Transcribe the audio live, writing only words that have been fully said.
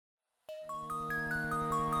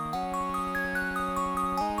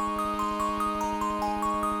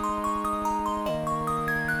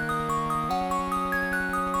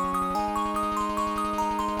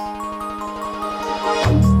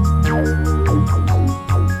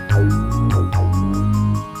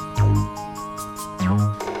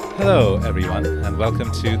Hello, everyone, and welcome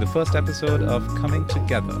to the first episode of Coming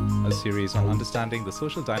Together, a series on understanding the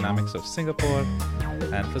social dynamics of Singapore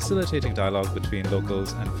and facilitating dialogue between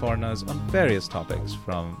locals and foreigners on various topics,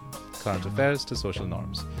 from current affairs to social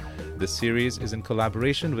norms. This series is in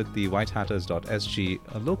collaboration with the whitehatters.sg,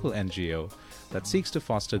 a local NGO that seeks to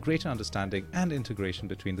foster greater understanding and integration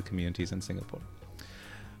between the communities in Singapore.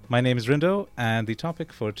 My name is Rindo, and the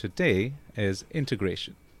topic for today is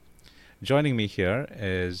integration. Joining me here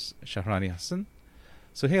is Shahrani Hassan,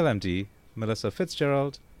 Suhail MD, Melissa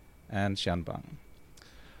Fitzgerald, and Xian Bang.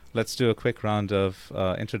 Let's do a quick round of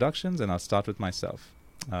introductions, and I'll start with myself.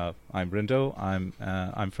 I'm Rindo.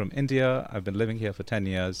 I'm from India. I've been living here for 10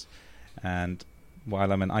 years, and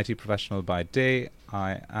while I'm an IT professional by day,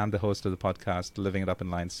 I am the host of the podcast Living It Up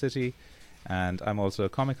in Lion City, and I'm also a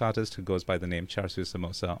comic artist who goes by the name Charsu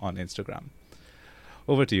Samosa on Instagram.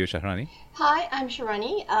 Over to you, Shahrani. Hi, I'm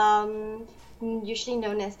Shahrani, usually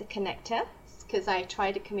known as the Connector, because I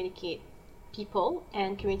try to communicate people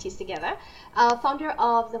and communities together. Founder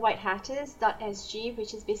of the whitehatters.sg,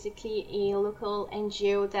 which is basically a local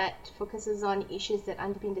NGO that focuses on issues that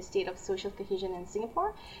underpin the state of social cohesion in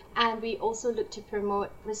Singapore. And we also look to promote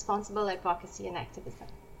responsible advocacy and activism.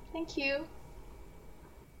 Thank you.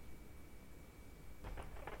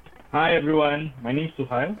 Hi, everyone. My name is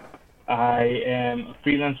Suhail. I am a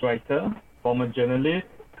freelance writer, former journalist,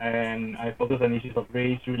 and I focus on issues of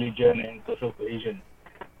race, religion, and social cohesion.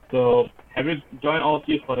 So, have you joined all of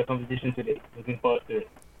you for the conversation today? Looking forward to it.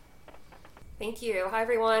 Thank you. Hi,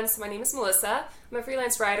 everyone. So my name is Melissa. I'm a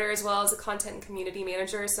freelance writer as well as a content and community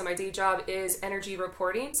manager. So my day job is energy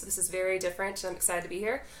reporting. So this is very different, and I'm excited to be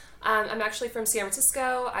here. I'm actually from San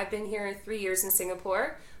Francisco. I've been here 3 years in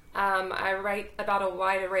Singapore. I write about a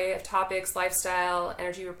wide array of topics, lifestyle,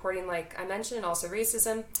 energy reporting, like I mentioned, and also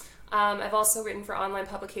racism. I've also written for online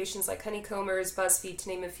publications like Honeycombers, BuzzFeed, to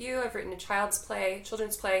name a few. I've written a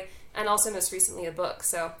children's play, and also most recently a book.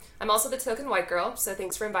 So I'm also the token white girl, so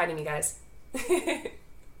thanks for inviting me, guys.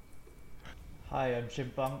 Hi, I'm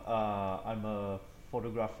Shimpang. I'm a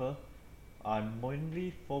photographer. I'm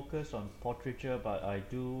mainly focused on portraiture, but I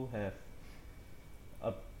do have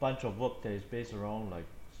a bunch of work that is based around like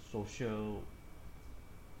social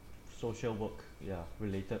work,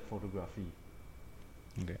 related photography.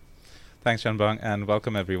 Okay. Thanks, Xian Bang, and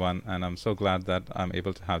welcome everyone. And I'm so glad that I'm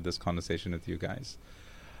able to have this conversation with you guys.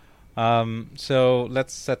 So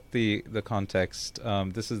let's set the context.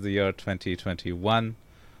 This is the year 2021.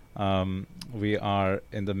 We are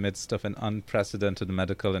in the midst of an unprecedented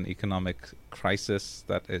medical and economic crisis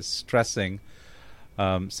that is stressing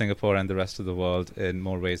Singapore and the rest of the world in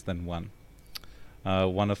more ways than one.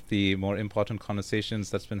 One of the more important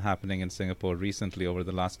conversations that's been happening in Singapore recently over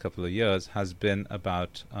the last couple of years has been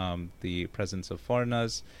about the presence of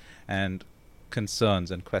foreigners and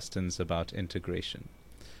concerns and questions about integration.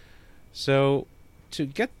 So to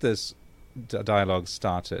get this dialogue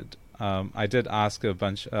started, I did ask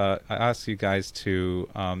I asked you guys to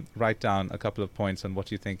write down a couple of points on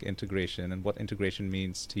what you think integration and what integration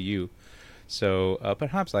means to you. So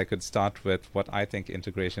perhaps I could start with what I think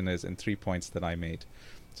integration is in 3 points that I made.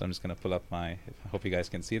 So I'm just going to pull up I hope you guys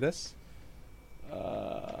can see this.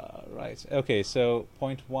 Right. Okay, so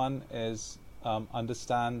point 1 is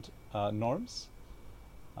understand norms.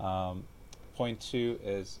 Point 2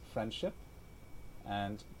 is friendship.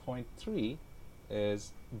 And point 3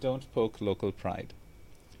 is don't poke local pride.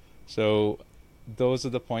 So those are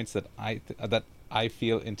the points that I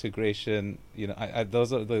feel integration,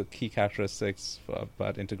 those are the key characteristics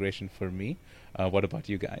about integration for me. What about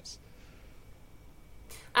you guys?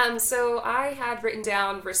 So I had written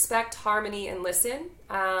down respect, harmony, and listen.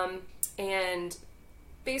 And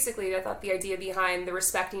basically, I thought the idea behind the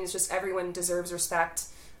respecting is just everyone deserves respect.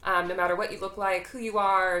 No matter what you look like, who you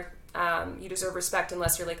are, you deserve respect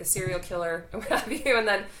unless you're like a serial killer or what have you. And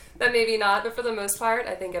then maybe not. But for the most part,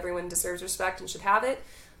 I think everyone deserves respect and should have it.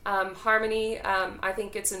 Harmony, I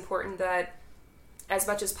think it's important that as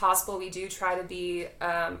much as possible we do try to be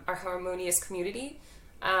a harmonious community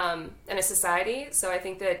and a society. So I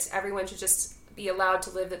think that everyone should just be allowed to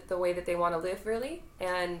live it the way that they want to live, really,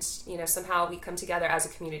 and somehow we come together as a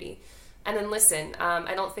community. And then listen.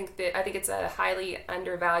 I think it's a highly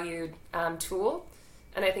undervalued tool,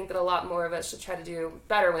 and I think that a lot more of us should try to do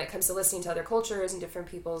better when it comes to listening to other cultures and different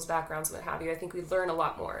people's backgrounds and what have you. I think we learn a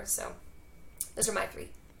lot more. So those are my 3.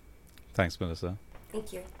 Thanks, Melissa.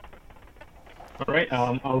 Thank you. All right,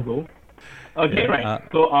 I'll go. Okay, right.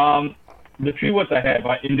 So the 3 words I have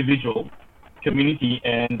are individual, community,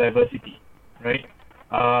 and diversity, right?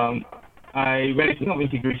 When I think of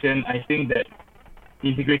integration, I think that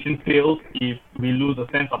integration fails if we lose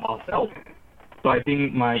a sense of ourselves So I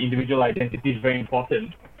think my individual identity is very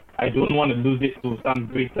important. I don't want to lose it to some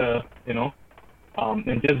greater,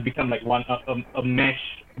 and just become like a mesh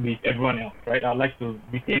with everyone else, right? I'd like to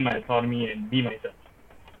retain my autonomy and be myself.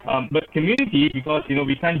 But community, because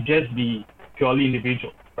we can't just be purely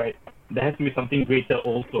individual, right? There has to be something greater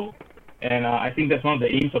also, and I think that's one of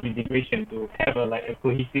the aims of integration, to have a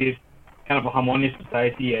cohesive, kind of a harmonious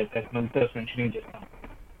society, as Melissa was mentioning just now,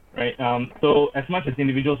 right? So as much as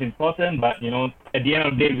individuals are important, but at the end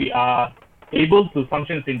of the day, we are able to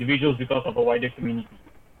function as individuals because of a wider community,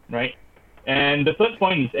 right? And the third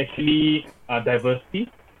point is actually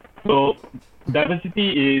diversity. So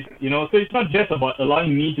diversity is, so it's not just about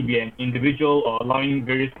allowing me to be an individual or allowing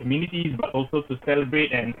various communities, but also to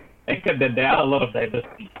celebrate and accept that there are a lot of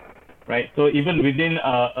diversity, right? So even within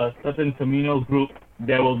a certain communal group,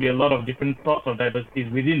 there will be a lot of different sorts of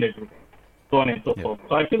diversities within the group, so on and so forth.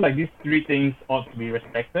 So I feel like these three things ought to be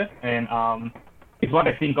respected, and it's what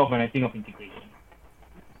I think of when I think of integration.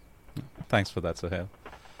 Thanks for that, Suhail.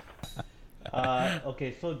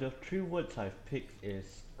 Okay, so the three words I've picked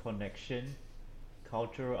is connection,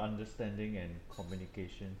 cultural understanding, and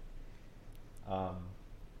communication.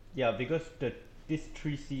 Yeah, because these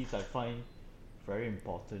three C's I find very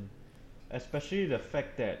important, especially the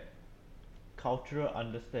fact that cultural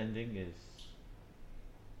understanding is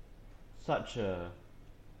such an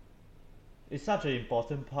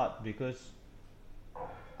important part, because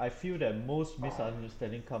I feel that most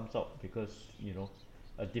misunderstanding comes out because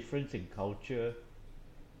a difference in culture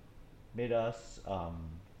made us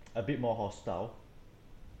a bit more hostile.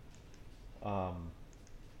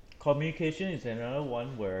 Communication is another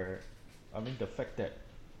one where, the fact that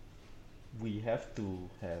we have to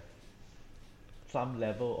have some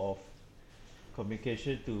level of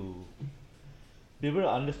communication to be able to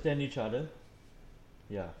understand each other.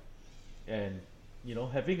 Yeah. And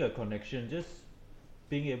having a connection, just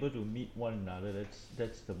being able to meet one another,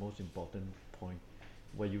 that's the most important point,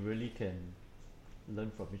 where you really can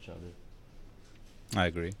learn from each other. I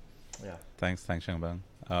agree. Yeah. Thanks, Shangbang.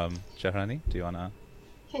 Shahrani, do you wanna?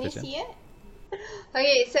 Can you see it?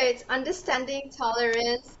 Okay, so it's understanding,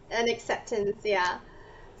 tolerance, and acceptance. Yeah.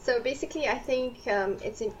 So basically, I think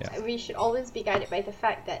we should always be guided by the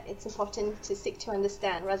fact that it's important to seek to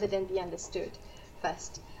understand rather than be understood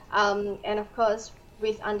first. And of course,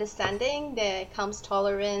 with understanding, there comes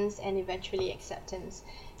tolerance and eventually acceptance.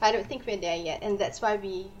 I don't think we're there yet, and that's why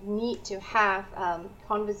we need to have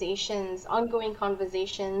ongoing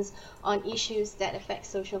conversations on issues that affect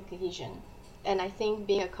social cohesion. And I think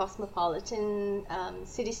being a cosmopolitan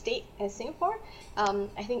city-state as Singapore,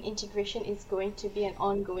 I think integration is going to be an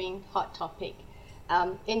ongoing hot topic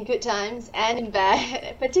in good times and in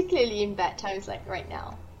bad, particularly in bad times like right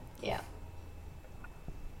now. Yeah.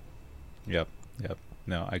 Yep.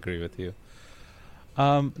 No, I agree with you.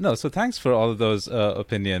 No, so thanks for all of those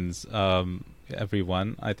opinions,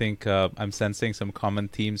 everyone. I think I'm sensing some common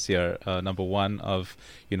themes here. Number one of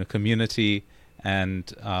community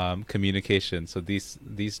and communication. So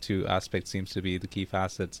these two aspects seems to be the key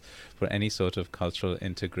facets for any sort of cultural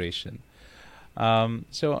integration.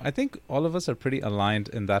 So I think all of us are pretty aligned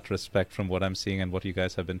in that respect from what I'm seeing and what you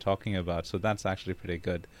guys have been talking about. So that's actually pretty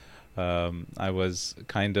good. I was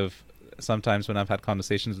kind of, sometimes when I've had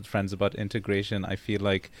conversations with friends about integration, I feel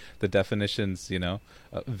like the definitions,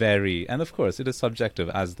 vary. And of course, it is subjective,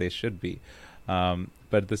 as they should be. But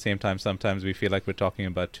at the same time, sometimes we feel like we're talking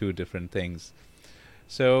about two different things.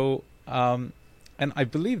 So, and I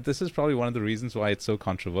believe this is probably one of the reasons why it's so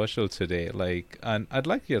controversial today. And I'd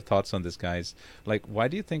like your thoughts on this, guys. Why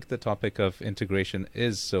do you think the topic of integration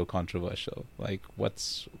is so controversial?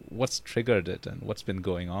 What's triggered it, and what's been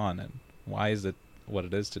going on, and why is it what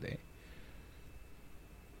it is today?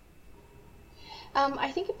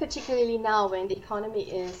 I think particularly now, when the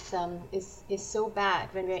economy is so bad,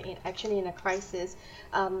 when we're actually in a crisis,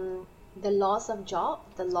 the loss of job,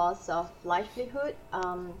 the loss of livelihood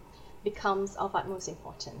becomes of utmost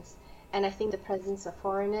importance. And I think the presence of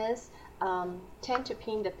foreigners tend to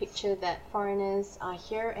paint the picture that foreigners are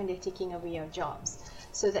here and they're taking away our jobs.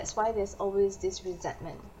 So that's why there's always this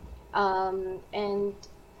resentment. And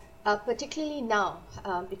particularly now,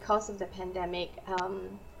 because of the pandemic,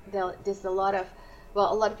 there's a lot of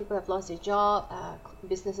people have lost their job,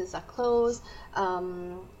 businesses are closed,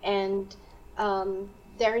 and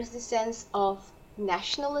there is this sense of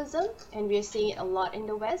nationalism, and we are seeing it a lot in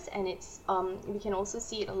the West, and we can also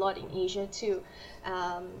see it a lot in Asia too,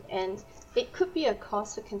 and it could be a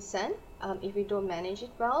cause for concern if we don't manage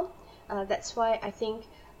it well. That's why I think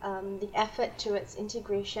the effort towards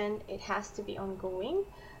integration, it has to be ongoing,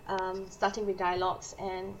 starting with dialogues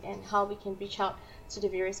and how we can reach out to the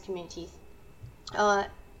various communities. Uh,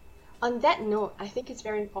 on that note, I think it's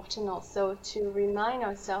very important also to remind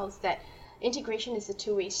ourselves that integration is a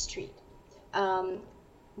two-way street. Um,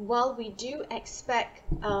 while we do expect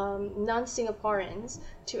non-Singaporeans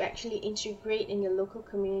to actually integrate in the local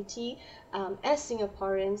community, as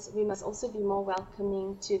Singaporeans, we must also be more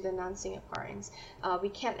welcoming to the non-Singaporeans. We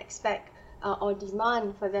can't expect or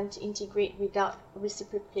demand for them to integrate without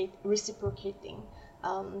reciprocating.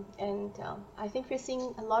 I think we're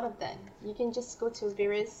seeing a lot of that. You can just go to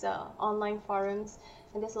various online forums,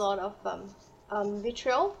 and there's a lot of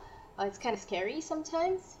vitriol. It's kind of scary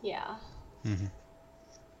sometimes. Yeah. Mm-hmm.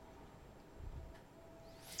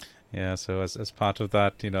 Yeah, so as part of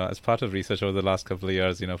that, as part of research over the last couple of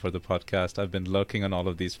years, for the podcast, I've been lurking on all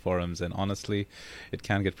of these forums, and honestly, it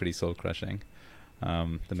can get pretty soul crushing.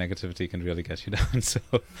 The negativity can really get you down. So,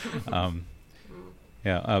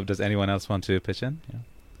 yeah. Does anyone else want to pitch in?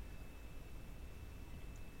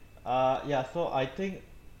 Yeah. So I think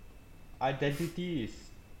identity is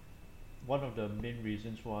one of the main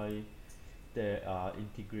reasons why there are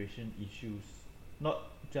integration issues, not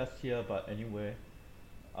just here but anywhere.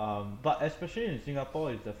 But especially in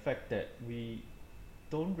Singapore, is the fact that we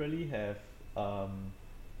don't really have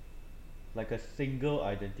like a single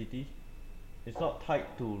identity. It's not tied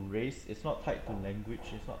to race, it's not tied to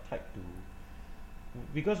language, it's not tied to,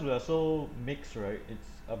 because we are so mixed, right? It's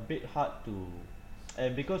a bit hard to,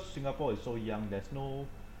 and because Singapore is so young, there's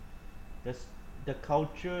the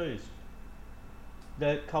culture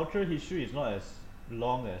history is not as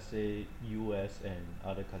long as say US and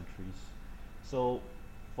other countries. So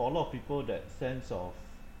for a lot of people, that sense of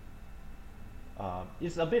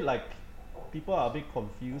it's a bit like people are a bit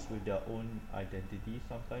confused with their own identity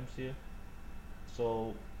sometimes here.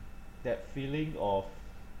 So that feeling of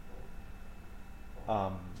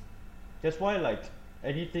that's why, like,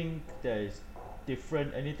 anything that is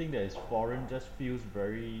different, anything that is foreign, just feels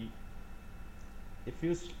it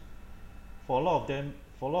feels, for a lot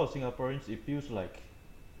of Singaporeans, it feels like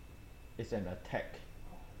it's an attack.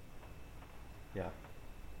 Yeah.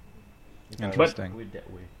 If I Interesting. put it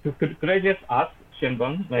that way. Could I just ask Shen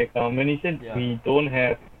Bang, like when you said Yeah. we don't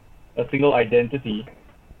have a single identity,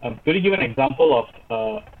 could you give an example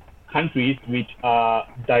of countries which are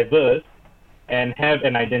diverse and have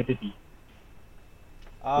an identity,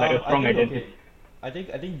 like a strong identity?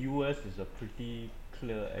 Okay, I think US is a pretty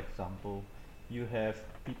clear example. You have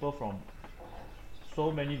people from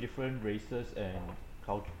so many different races and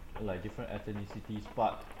like different ethnicities,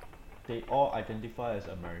 but they all identify as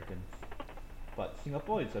Americans. But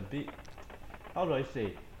Singapore is a bit, how do I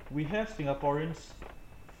say? We have Singaporeans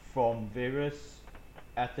from various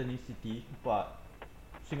ethnicity, but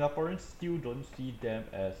Singaporeans still don't see them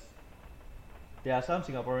as. There are some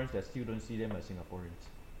Singaporeans that still don't see them as Singaporeans.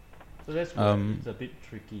 So that's where it's a bit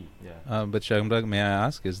tricky. Yeah. But Shagunblag, may I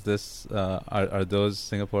ask, is this are those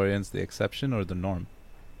Singaporeans the exception or the norm?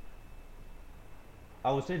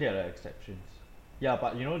 I would say there are exceptions. Yeah,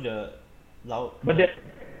 but the But the there,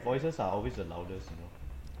 voices are always the loudest.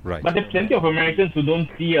 Right. but there's plenty of Americans who don't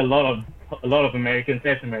see a lot of Americans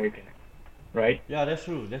as Americans, right? Yeah, that's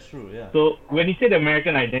true. That's true. Yeah. So when you say the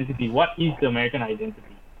American identity, what is the American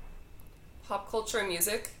identity? Pop culture and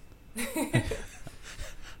music.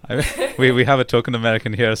 we have a token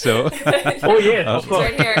American here, so. Oh yes, of He's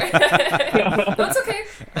course. right here. No, it's okay.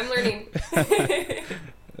 I'm learning.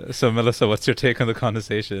 So Melissa, what's your take on the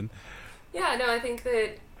conversation? Yeah, no, I think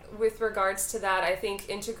that with regards to that, I think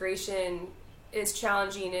integration is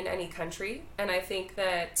challenging in any country, and I think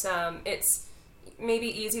that it's maybe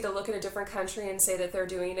easy to look at a different country and say that they're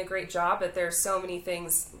doing a great job, but there's so many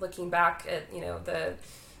things looking back at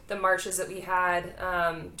the marches that we had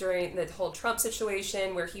during the whole Trump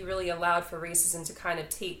situation, where he really allowed for racism to kind of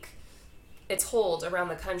take its hold around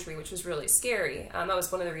the country, which was really scary. That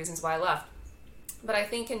was one of the reasons why I left. But I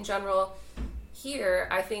think in general, here,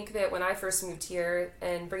 I think that when I first moved here,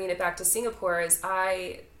 and bringing it back to Singapore, is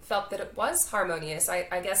I felt that it was harmonious.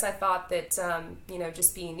 I guess I thought that,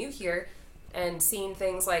 just being new here and seeing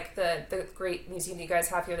things like the great museum you guys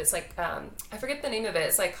have here that's like, I forget the name of it.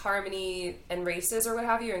 It's like Harmony and Races or what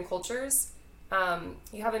have you, and Cultures.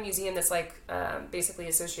 You have a museum that's like basically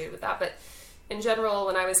associated with that. But in general,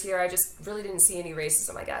 when I was here, I just really didn't see any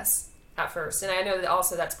racism, I guess, at first. And I know that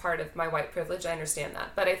also that's part of my white privilege. I understand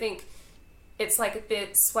that. But I think it's like a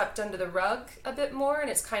bit swept under the rug a bit more, and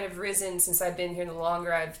it's kind of risen since I've been here. The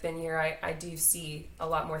longer I've been here, I do see a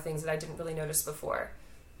lot more things that I didn't really notice before.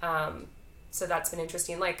 So that's been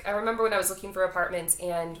interesting. Like, I remember when I was looking for apartments,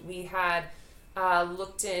 and we had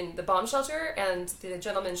looked in the bomb shelter, and the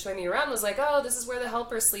gentleman showing me around was like, "Oh, this is where the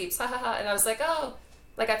helper sleeps," ha ha ha. And I was like, "Oh,"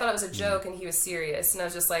 like I thought it was a joke, and he was serious, and I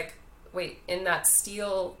was just like, wait, in that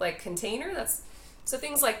steel like container? That's so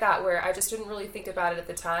things like that where I just didn't really think about it at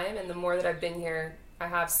the time, and the more that I've been here, I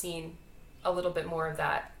have seen a little bit more of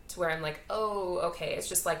that to where I'm like, oh, okay, it's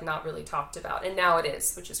just like not really talked about, and now it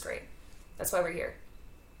is, which is great. That's why we're here.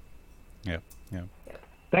 Yeah.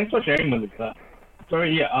 Thanks for sharing, Melissa.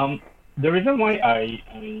 Sorry, yeah. The reason why I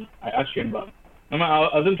asked you about, I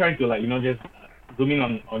wasn't trying to just zoom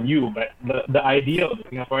in on you, but the idea of the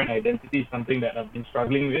Singaporean identity is something that I've been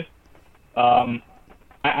struggling with. I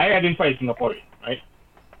identify as Singaporean, right?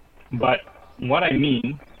 But what I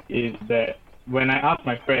mean is that when I ask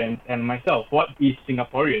my friends and myself, what is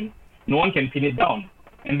Singaporean, no one can pin it down.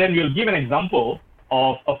 And then we'll give an example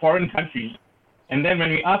of a foreign country. And then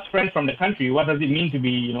when we ask friends from the country, what does it mean to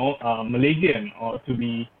be, Malaysian or to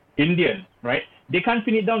be Indian, right? They can't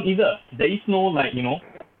pin it down either. There is no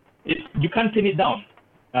you can't pin it down.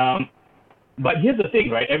 But here's the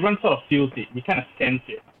thing, right? Everyone sort of feels it. We kind of sense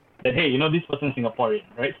it. That, hey, this person's Singaporean,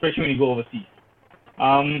 right? Especially when you go overseas.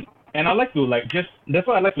 And I'd like to that's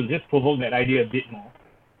why I'd like to just provoke that idea a bit more.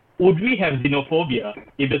 Would we have xenophobia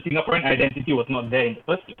if the Singaporean identity was not there in the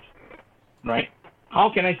first place, right? How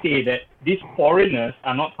can I say that these foreigners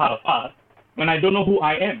are not part of us when I don't know who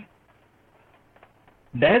I am?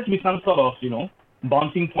 There has to be some sort of,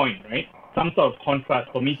 bouncing point, right? Some sort of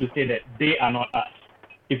contrast for me to say that they are not us.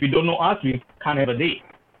 If we don't know us, we can't have a they.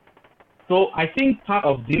 So I think part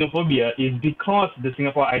of xenophobia is because the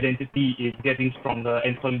Singapore identity is getting stronger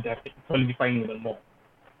and solidifying even more.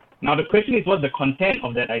 Now the question is, what's the content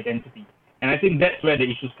of that identity? And I think that's where the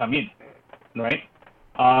issues come in, right?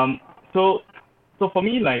 So for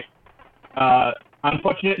me,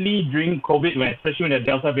 unfortunately during COVID, especially when the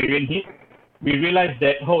Delta variant hit, we realized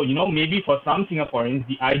that, maybe for some Singaporeans,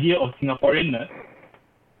 the idea of Singaporeanness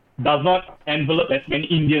does not envelop as many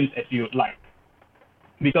Indians as we would like,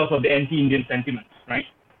 because of the anti-Indian sentiments, right?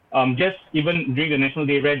 Just even during the National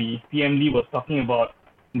Day rally, PM Lee was talking about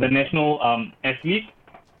the national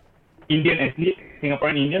Indian athlete,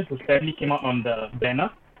 Singaporean Indians, who sadly came out on the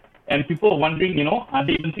banner. And people were wondering, are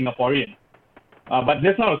they even Singaporean? But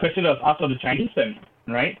that's not a question that was asked of the Chinese family,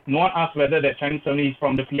 right? No one asked whether that Chinese family is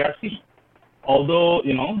from the PRC. Although,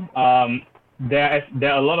 there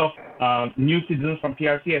are a lot of new citizens from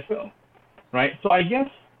PRC as well, right? So I guess,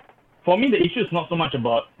 for me, the issue is not so much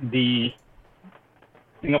about the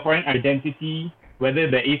Singaporean identity, whether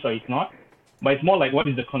there is or is not, but it's more like what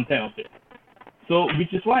is the content of it. So,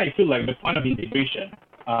 which is why I feel like the point of integration,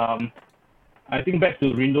 I think back to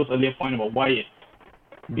Rindo's earlier point about why it's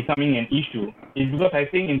becoming an issue, is because I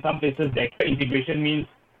think in some places the extra integration means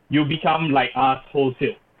you become like us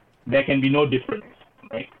wholesale. There can be no difference,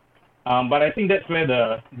 right? But I think that's where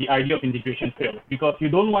the idea of integration fails, because you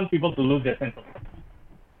don't want people to lose their sense of it.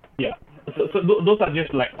 Yeah, so those are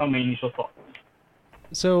just like some of my initial thoughts.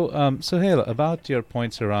 So, Sohail, about your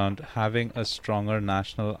points around having a stronger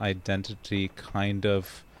national identity kind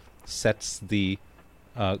of sets the,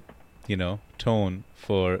 tone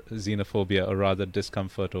for xenophobia, or rather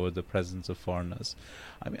discomfort over the presence of foreigners.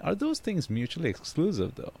 I mean, are those things mutually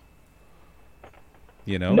exclusive, though?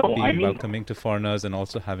 No, being welcoming to foreigners and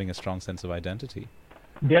also having a strong sense of identity.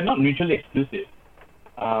 They are not mutually exclusive.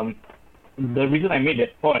 The reason I made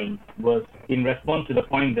that point was in response to the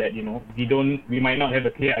point that, we might not have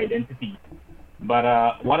a clear identity.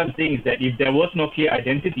 But what I'm saying is that if there was no clear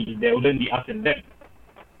identity, there wouldn't be us and them,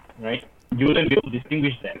 right? You wouldn't be able to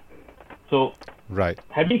distinguish them. So, right.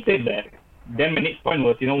 Having said that, then my next point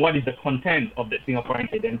was, what is the content of that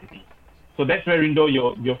Singaporean identity? So that's where, Rindo,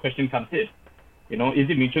 your question comes in. Is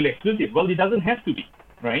it mutually exclusive? Well, it doesn't have to be,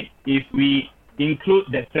 right? If we include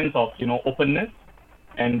that sense of, openness,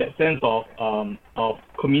 and that sense of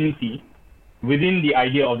community within the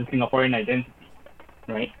idea of the Singaporean identity,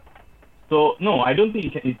 right? So no, I don't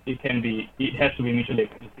think it has to be mutually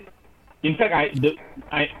exclusive. In fact,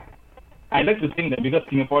 I like to think that because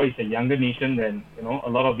Singapore is a younger nation than a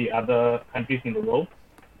lot of the other countries in the world,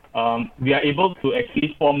 we are able to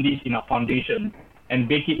actually form this in our foundation and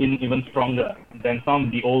make it even stronger than some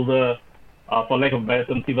of the older, for lack of a better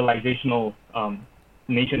term, civilizational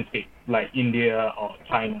nation states like India or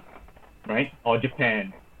China, right? Or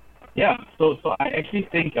Japan. Yeah, so I actually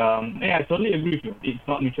think, I totally agree with you. It's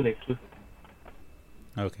not mutually exclusive.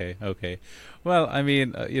 Okay. Well, I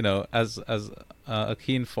mean, as a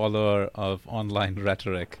keen follower of online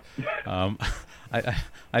rhetoric,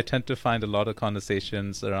 I tend to find a lot of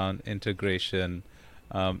conversations around integration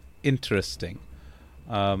interesting.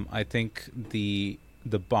 I think the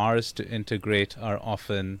bars to integrate are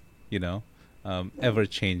often, ever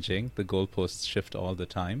changing. The goalposts shift all the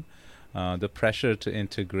time. The pressure to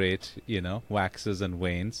integrate, waxes and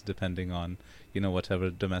wanes depending on, whatever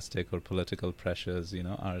domestic or political pressures,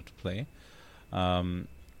 are at play.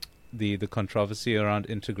 The controversy around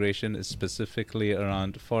integration is specifically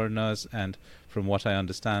around foreigners, and from what I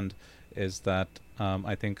understand is that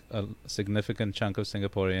I think a significant chunk of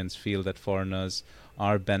Singaporeans feel that foreigners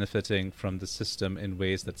are benefiting from the system in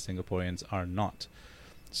ways that Singaporeans are not.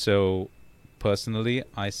 So personally,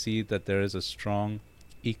 I see that there is a strong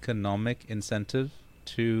economic incentive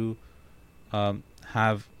to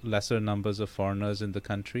have lesser numbers of foreigners in the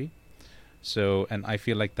country. So, and I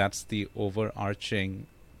feel like that's the overarching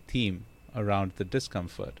theme around the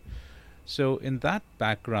discomfort. So in that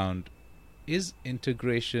background, is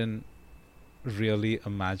integration really a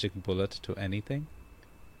magic bullet to anything?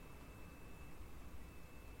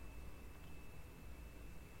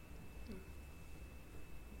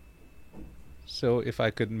 So if I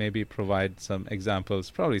could maybe provide some examples,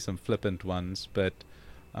 probably some flippant ones, but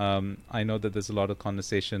I know that there's a lot of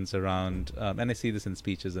conversations around, and I see this in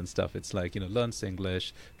speeches and stuff. It's like, learn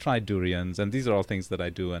Singlish, try durians, and these are all things that I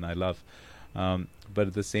do and I love. But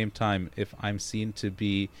at the same time, if I'm seen to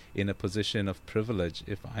be in a position of privilege,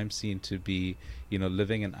 if I'm seen to be,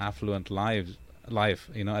 living an affluent life,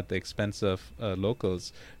 at the expense of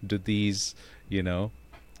locals, do these,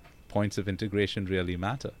 points of integration really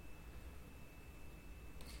matter?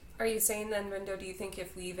 Are you saying then, Rindo, do you think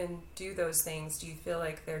if we even do those things, do you feel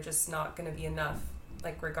like they're just not going to be enough,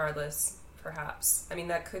 like regardless, perhaps? I mean,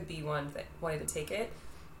 that could be one way to take it.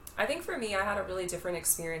 I think for me, I had a really different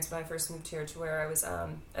experience when I first moved here, to where I was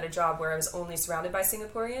at a job where I was only surrounded by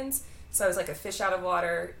Singaporeans. So I was like a fish out of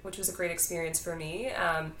water, which was a great experience for me.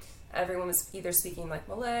 Everyone was either speaking like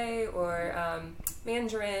Malay or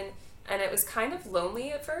Mandarin, and it was kind of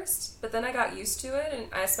lonely at first, but then I got used to it, and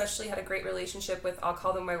I especially had a great relationship with, I'll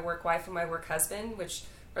call them my work wife and my work husband, which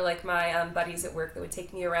were like my buddies at work that would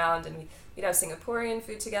take me around, and we'd have Singaporean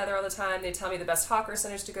food together all the time. They'd tell me the best hawker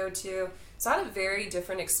centers to go to. So I had a very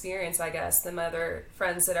different experience, I guess, than my other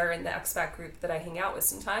friends that are in the expat group that I hang out with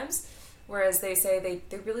sometimes, whereas they say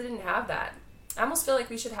they really didn't have that. I almost feel like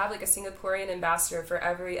we should have like a Singaporean ambassador for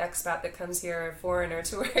every expat that comes here, or foreigner,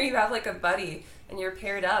 to where you have like a buddy and you're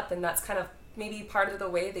paired up, and that's kind of maybe part of the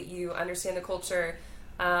way that you understand the culture,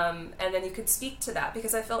 and then you could speak to that,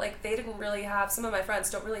 because I felt like they didn't really have, some of my friends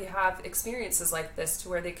don't really have experiences like this to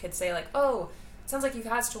where they could say like, oh, it sounds like you've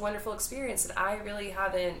had such a wonderful experience, and I really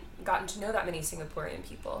haven't gotten to know that many Singaporean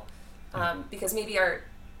people, because maybe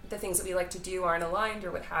the things that we like to do aren't aligned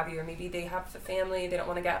or what have you, or maybe they have a family, they don't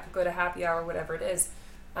want to go to happy hour, whatever it is.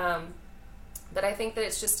 But I think that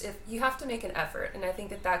it's just, if you have to make an effort, and I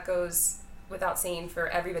think that goes without saying for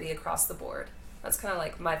everybody across the board. That's kind of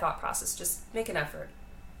like my thought process, just make an effort.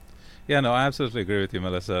 Yeah, no, I absolutely agree with you,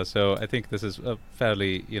 Melissa. So I think this is a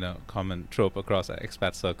fairly, common trope across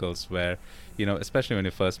expat circles where, especially when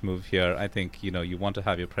you first move here, I think, you want to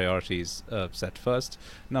have your priorities set first.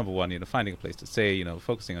 Number one, finding a place to stay,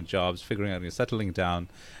 focusing on jobs, figuring out, settling down,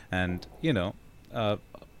 and,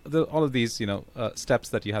 all of these, steps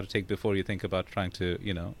that you have to take before you think about trying to,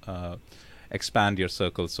 expand your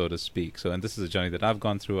circle, so to speak. So, and this is a journey that I've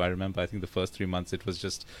gone through. I remember, I think the first 3 months, it was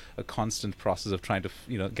just a constant process of trying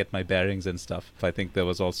to, get my bearings and stuff. I think there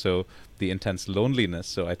was also the intense loneliness.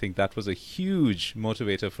 So I think that was a huge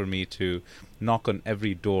motivator for me to knock on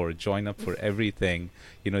every door, join up for everything,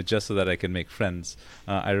 just so that I can make friends.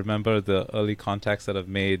 I remember the early contacts that I've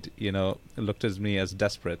made, looked at me as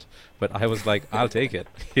desperate, but I was like, I'll take it,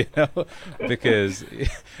 because,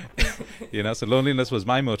 so loneliness was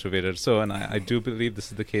my motivator. So, and I do believe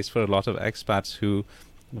this is the case for a lot of expats who,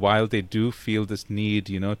 while they do feel this need,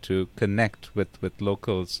 to connect with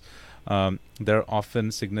locals, there are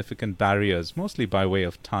often significant barriers, mostly by way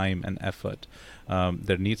of time and effort.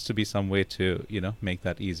 There needs to be some way to, make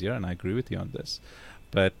that easier, and I agree with you on this.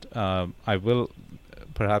 But I will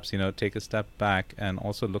perhaps, take a step back and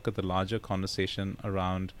also look at the larger conversation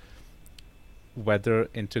around whether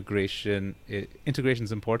integration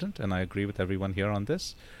is important, and I agree with everyone here on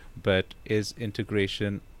this. But is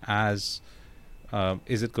integration does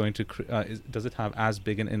it have as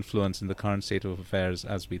big an influence in the current state of affairs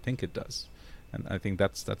as we think it does? And I think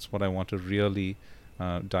that's what I want to really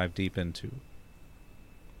dive deep into.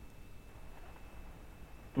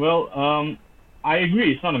 Well, I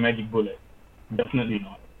agree. It's not a magic bullet. Definitely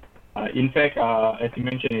not. In fact, as you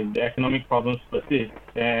mentioned, the economic problems persist,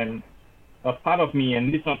 and a part of me,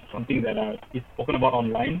 and this is not something that is spoken about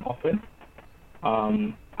online often.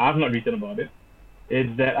 I've not written about it. Is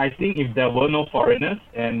that I think if there were no foreigners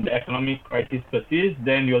and the economic crisis persists,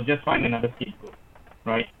 then you'll just find another scapegoat,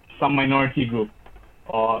 right? Some minority group,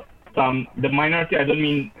 or the minority, I don't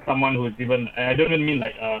mean someone who's even, I don't even mean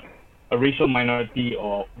like a racial minority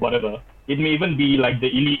or whatever. It may even be like the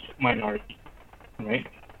elite minority, right?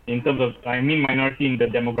 In terms of, I mean minority in the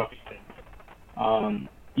demographic sense.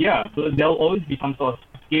 Yeah, so there'll always be some sort of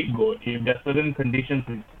scapegoat if there's certain conditions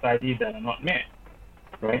in society that are not met,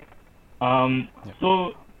 right?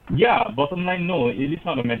 So yeah, bottom line, no, it is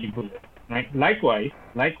not a magic bullet, right? Likewise,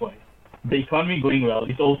 the economy going well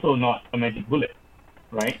is also not a magic bullet,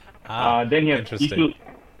 right? Then you have interesting. issues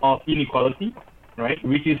of inequality, right?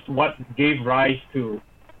 Which is what gave rise to,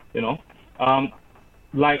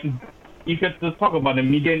 like if you have to talk about the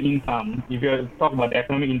median income, if you have to talk about the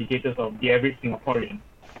economic indicators of the average Singaporean,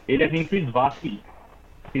 it has increased vastly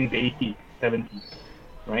since the 80s, 70s,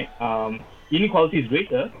 right? Inequality is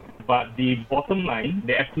greater, but the bottom line,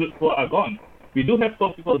 the absolute poor are gone. We do have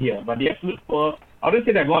poor people here, but the absolute poor, I wouldn't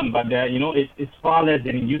say they're gone, but they're, it's far less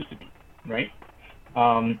than it used to be, right?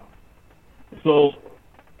 So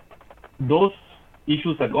those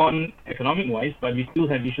issues are gone economic-wise, but we still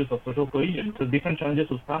have issues of social cohesion. So different challenges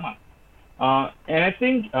will come up. And I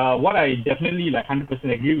think what I definitely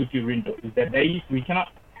 100% agree with you, Rindo, is that we cannot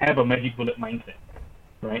have a magic bullet mindset,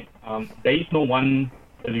 right? There is no one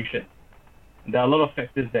solution. There are a lot of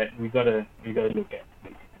factors that we gotta look at.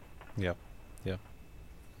 Yeah.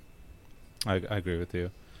 I agree with you.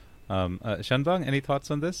 Shanbang, any thoughts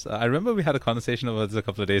on this? I remember we had a conversation about this a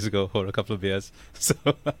couple of days ago over a couple of beers. So,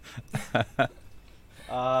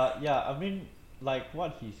 yeah, I mean, like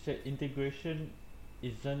what he said, integration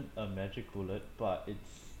isn't a magic bullet, but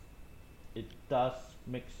it does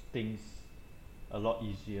make things a lot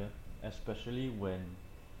easier, especially when,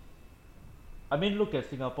 I mean, look at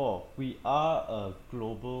Singapore. We are a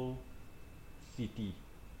global city.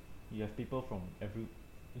 You have people from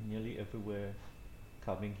nearly everywhere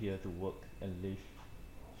coming here to work and live.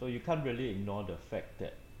 So you can't really ignore the fact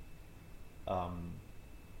that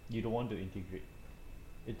you don't want to integrate.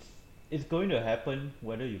 It's going to happen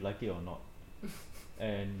whether you like it or not.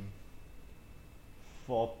 And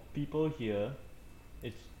for people here,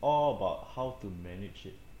 it's all about how to manage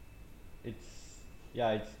it. It's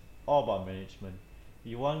all about management.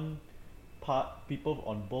 You want people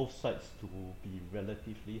on both sides to be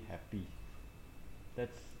relatively happy.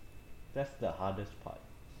 That's the hardest part.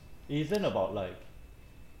 It isn't about like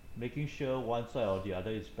making sure one side or the other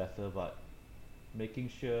is better, but making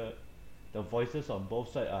sure the voices on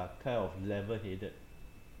both sides are kind of level-headed.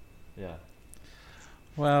 Yeah.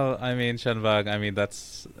 well, I mean, Shanbang,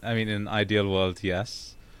 in an ideal world,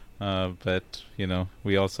 yes. But,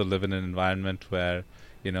 we also live in an environment where,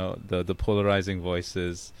 the polarizing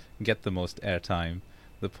voices get the most airtime.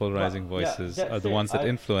 The polarizing voices are the ones that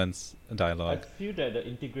influence dialogue. I feel that the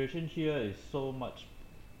integration here is so much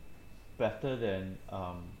better than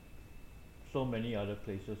so many other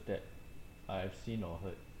places that I've seen or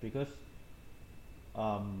heard, because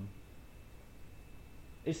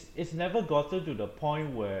it's never gotten to the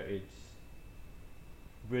point where it's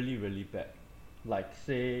really, really bad. Like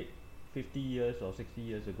say 50 years or 60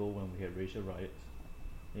 years ago when we had racial riots.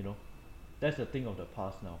 That's a thing of the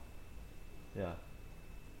past now. Yeah.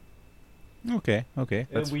 Okay,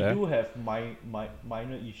 that's we fair. do have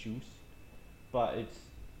minor issues, but it's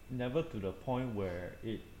never to the point where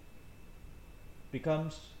it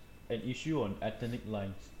becomes an issue on ethnic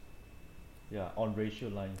lines. Yeah, on racial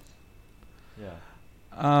lines.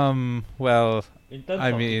 Yeah. Well, In terms I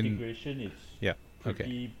of mean, integration, it's yeah,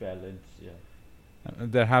 pretty balanced. Yeah.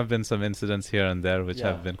 there have been some incidents here and there which Yeah.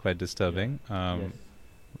 have been quite disturbing. Yes.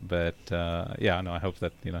 But I hope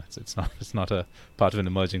that it's not a part of an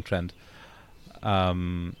emerging trend.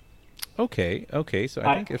 Okay. So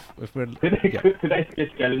I think if we're Could I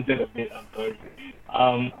just challenge it a bit? I'm sorry.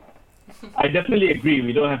 I definitely agree.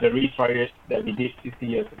 We don't have the race riots that we did 60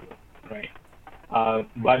 years ago, right?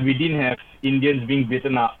 But we didn't have Indians being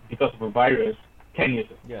beaten up because of a virus 10 years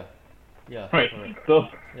ago. Yeah. Right. Correct. So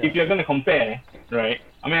Yeah. if you're going to compare, right?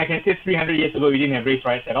 I mean, I can say 300 years ago we didn't have race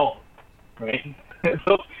riots at all, right?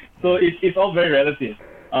 so it's all very relative.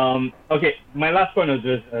 Okay, my last point was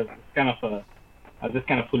just I was just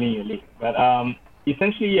kind of pulling your leg. But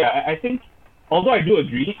essentially, yeah, I think, although I do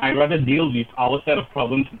agree, I'd rather deal with our set of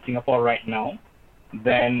problems in Singapore right now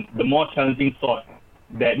than the more challenging sort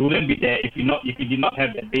that wouldn't be there if you did not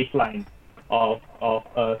have that baseline of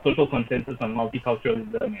social consensus on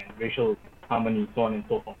multiculturalism and racial harmony, so on and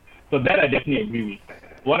so forth. So that I definitely agree with.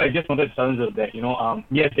 What I just wanted to challenge is that,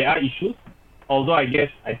 yes, there are issues, although I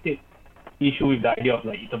take issue with the idea of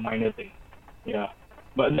like it's a minor thing. Yeah.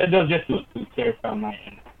 But that was just to clarify on my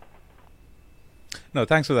end. No,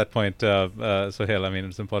 thanks for that point, Sohail. I mean,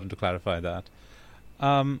 it's important to clarify that.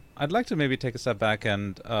 I'd like to maybe take a step back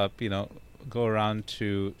and go around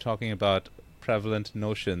to talking about prevalent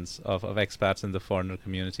notions of expats in the foreigner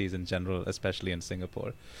communities in general, especially in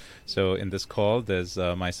Singapore. So in this call, there's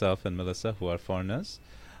myself and Melissa, who are foreigners,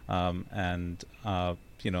 and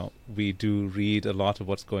we do read a lot of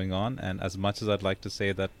what's going on. And as much as I'd like to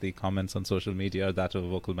say that the comments on social media are that of a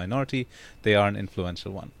vocal minority, they are an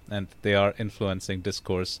influential one, and they are influencing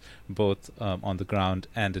discourse both on the ground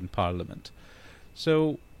and in Parliament.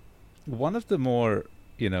 So one of the more,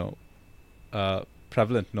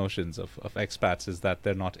 prevalent notions of expats is that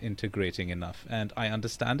they're not integrating enough. And I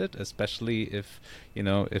understand it, especially if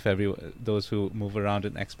those who move around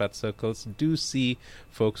in expat circles do see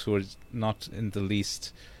folks who are not in the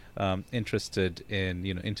least interested in,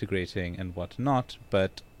 integrating and whatnot.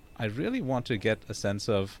 But I really want to get a sense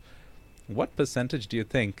of what percentage do you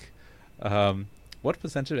think, what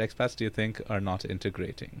percentage of expats do you think are not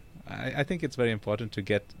integrating? I think it's very important to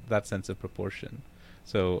get that sense of proportion.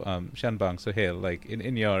 So, Shanbang, Suhail, like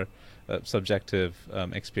in your subjective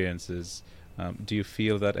experiences, do you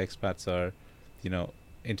feel that expats are, not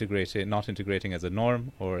integrating as a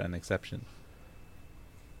norm or an exception?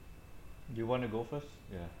 Do you want to go first?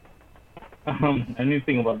 Yeah. I need to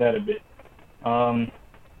think about that a bit. Well,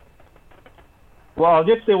 I'll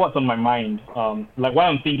just say what's on my mind, like what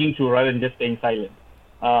I'm thinking through rather than just staying silent.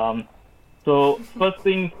 So, first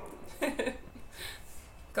thing...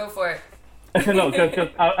 Go for it. No, because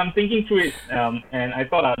I'm thinking through it, and I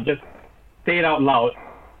thought I'd just say it out loud.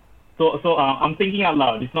 So I'm thinking out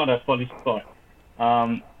loud. It's not a polished thought.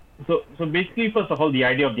 So basically, first of all, the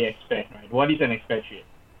idea of the expat, right? What is an expatriate?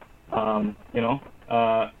 Are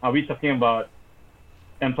we talking about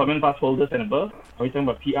employment pass holders and above? Are we talking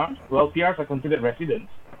about PRs? Well, PRs are considered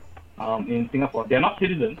residents in Singapore. They're not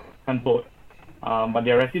citizens, can't vote, but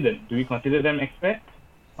they're residents. Do we consider them expats?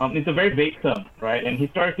 It's a very vague term, right? And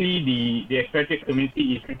historically, the expatriate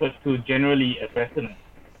community is referred to generally as Westerners,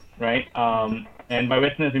 right? And by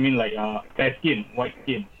Westerners, I mean like fair skin, white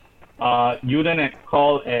skin. You then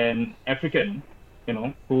call an African,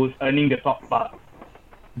 who's earning the top part.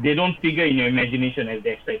 They don't figure in your imagination as the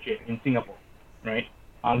expatriate in Singapore, right?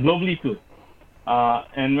 Globally too.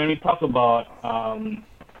 And when we talk about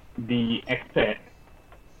the expat,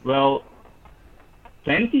 well,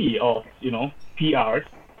 plenty of, PRs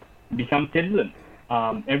become citizens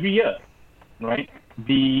every year, right?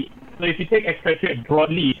 So if you take expatriate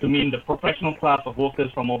broadly to mean the professional class of workers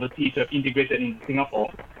from overseas who have integrated in Singapore,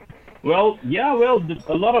 a lot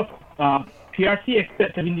of PRC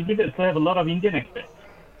expats have integrated, so have a lot of Indian expats,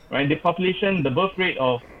 right? The population, the birth rate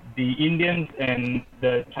of the Indians and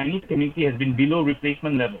the Chinese community has been below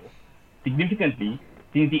replacement level significantly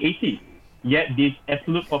since the 80s, yet the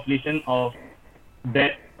absolute population of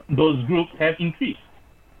those groups have increased.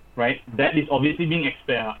 Right, that is obviously being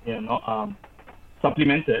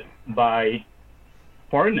supplemented by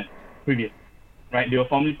foreigners previously. Right, they were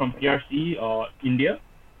formerly from PRC or India,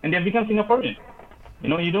 and they have become Singaporeans.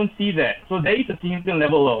 You don't see that, so there is a significant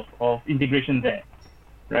level of integration there,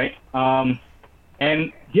 right?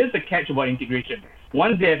 And here's the catch about integration: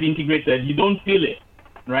 once they have integrated, you don't feel it,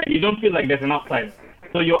 right? You don't feel like there's an outsider.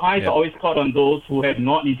 So your eyes are always caught on those who have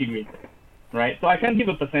not integrated. Right, so I can't give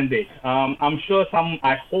a percentage. I'm sure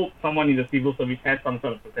I hope someone in the civil service has some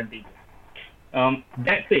sort of percentage.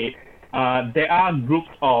 That said, there are groups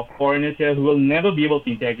of foreigners here who will never be able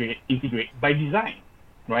to integrate by design,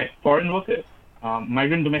 right? Foreign workers,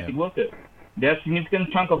 migrant domestic workers. They're a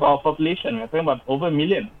significant chunk of our population. We're talking about over a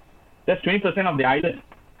million. That's 20% of the island,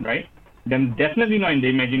 right? They're definitely not in the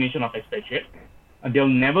imagination of expatriates. They'll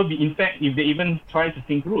never be. In fact, if they even try to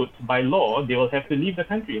think roots, by law, they will have to leave the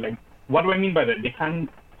country. Like, what do I mean by that? They can't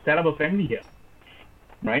set up a family here,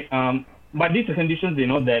 right? But these are conditions,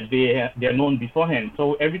 that they are known beforehand.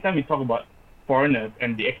 So every time we talk about foreigners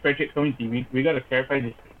and the expatriate community, we got to clarify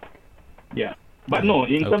this. Yeah, but no,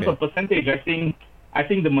 in terms of percentage, I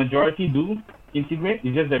think the majority do integrate.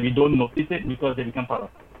 It's just that we don't notice it because they become part of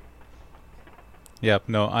it. Yeah,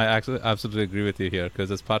 no, I actually absolutely agree with you here,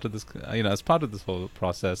 because as part of this, as part of this whole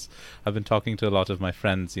process, I've been talking to a lot of my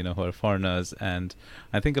friends, who are foreigners, and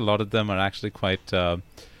I think a lot of them are actually quite,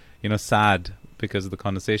 sad because of the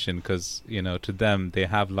conversation, because, to them, they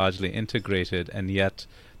have largely integrated, and yet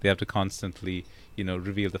they have to constantly,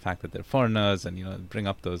 reveal the fact that they're foreigners and, bring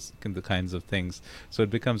up those the kinds of things. So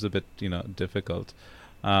it becomes a bit, difficult.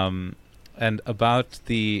 And about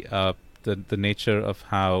the nature of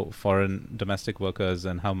how foreign domestic workers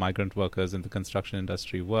and how migrant workers in the construction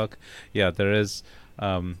industry work. Yeah, there is,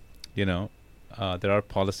 there are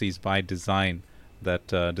policies by design that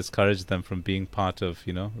discourage them from being part of,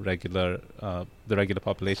 regular the regular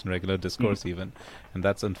population, regular discourse even, and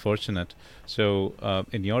that's unfortunate. So,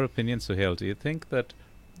 in your opinion, Suhail, do you think that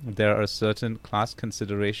there are certain class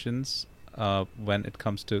considerations when it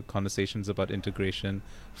comes to conversations about integration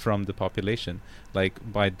from the population? Like,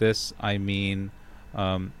 by this I mean,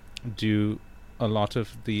 do a lot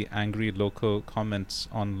of the angry local comments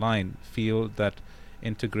online feel that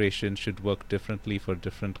integration should work differently for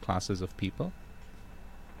different classes of people?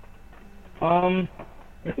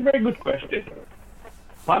 It's a very good question.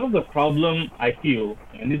 Part of the problem, I feel,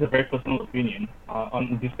 and this is a very personal opinion,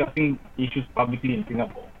 on discussing issues publicly in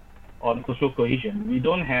Singapore on social cohesion, we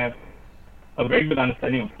don't have a very good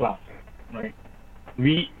understanding of class, right?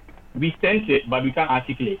 We sense it, but we can't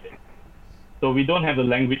articulate it. So we don't have the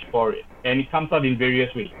language for it, and it comes out in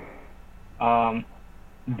various ways.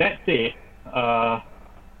 That said,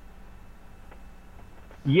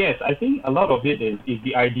 yes, I think a lot of it is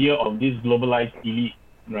the idea of this globalized elite,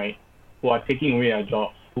 right, who are taking away our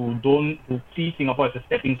jobs, who see Singapore as a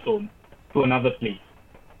stepping stone to another place.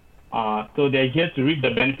 So they're here to reap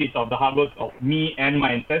the benefits of the hard work of me and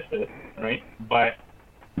my ancestors, right? But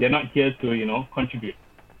they're not here to, contribute.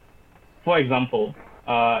 For example,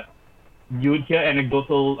 you would hear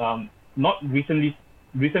anecdotal, not recently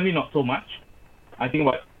not so much. I think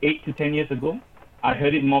about 8 to 10 years ago, I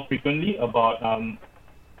heard it more frequently about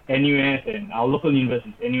NUS and our local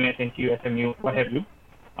universities, NUS, NTU, SMU, what have you,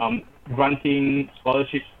 granting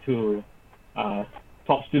scholarships to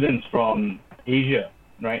top students from Asia,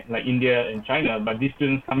 right, like India and China. But these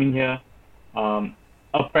students coming here,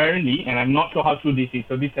 apparently, and I'm not sure how true this is,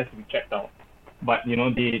 so this has to be checked out. But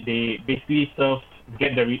they basically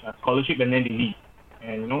get the scholarship and then they leave,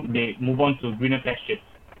 and they move on to greener pastures,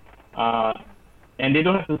 and they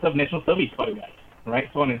don't have to serve national service for the guys, right?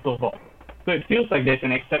 So on and so forth. So it feels like there's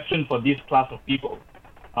an exception for this class of people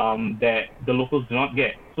that the locals do not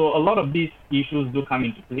get. So a lot of these issues do come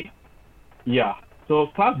into play. Yeah. So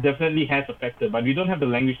class definitely has a factor, but we don't have the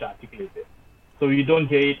language to articulate it. So we don't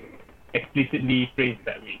hear it explicitly phrased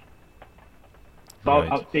that way. So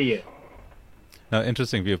Right. I'll say yes. Now,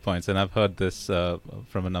 interesting viewpoints, and I've heard this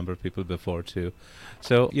from a number of people before too.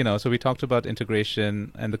 So, so we talked about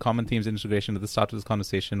integration, and the common themes of integration at the start of this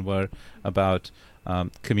conversation were about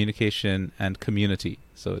communication and community.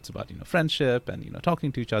 So it's about friendship and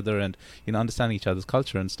talking to each other and understanding each other's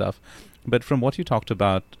culture and stuff. But from what you talked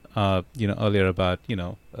about earlier about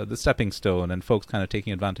the stepping stone and folks kind of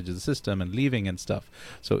taking advantage of the system and leaving and stuff.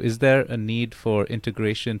 So is there a need for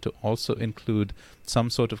integration to also include some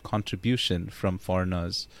sort of contribution from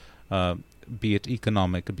foreigners, be it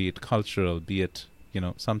economic, be it cultural, be it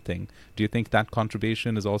something? Do you think that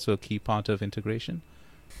contribution is also a key part of integration?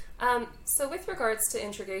 So with regards to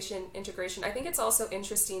integration, I think it's also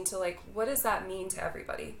interesting to what does that mean to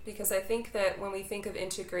everybody? Because I think that when we think of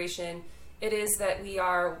integration, it is that we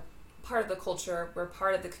are part of the culture, we're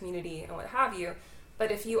part of the community and what have you.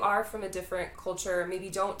 But if you are from a different culture, maybe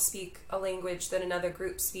don't speak a language that another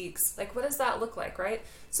group speaks, what does that look like, right?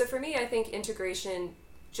 So for me, I think integration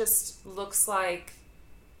just looks like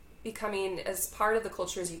becoming as part of the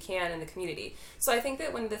culture as you can in the community. So I think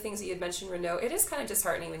that one of the things that you had mentioned, Renaud, it is kind of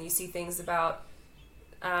disheartening when you see things about,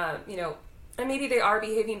 and maybe they are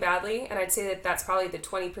behaving badly, and I'd say that that's probably the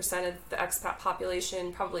 20% of the expat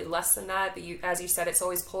population, probably less than that, but as you said, it's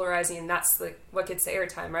always polarizing, and that's what gets the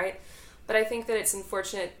airtime, right? But I think that it's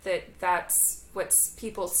unfortunate that that's what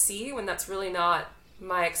people see when that's really not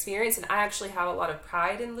my experience, and I actually have a lot of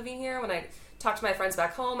pride in living here. When I talk to my friends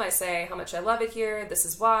back home, I say how much I love it here, this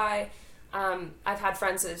is why. I've had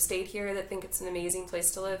friends that have stayed here that think it's an amazing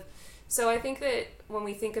place to live. So I think that when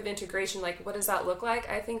we think of integration, what does that look like?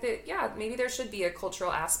 I think that, maybe there should be a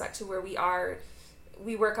cultural aspect to where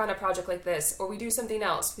we work on a project like this, or we do something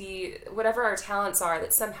else. Whatever our talents are,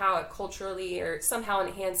 that somehow it culturally or somehow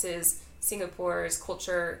enhances Singapore's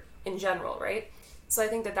culture in general, right? So I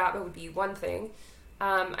think that would be one thing.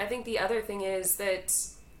 I think the other thing is that,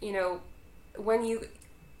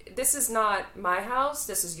 this is not my house,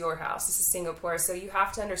 this is your house, this is Singapore, so you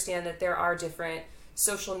have to understand that there are different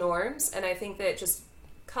social norms, and I think that just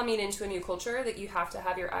coming into a new culture, that you have to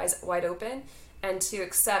have your eyes wide open and to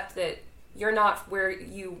accept that you're not where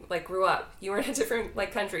you grew up. You're in a different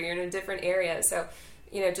country, you're in a different area, so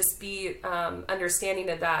just be understanding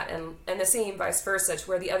of that, and the same vice versa, to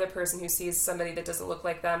where the other person who sees somebody that doesn't look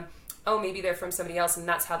like them, oh, maybe they're from somebody else and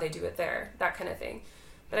that's how they do it there, that kind of thing.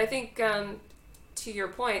 But I think to your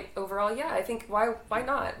point, overall, I think why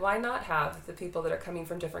not? Why not have the people that are coming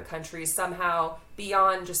from different countries somehow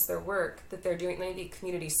beyond just their work that they're doing, maybe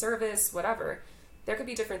community service, whatever. There could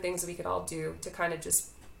be different things that we could all do to kind of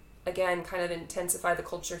just again, kind of intensify the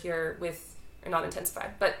culture here or not intensify,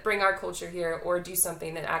 but bring our culture here, or do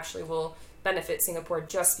something that actually will benefit Singapore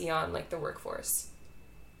just beyond like the workforce.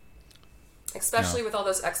 Especially with all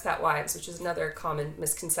those expat wives, which is another common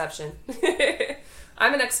misconception.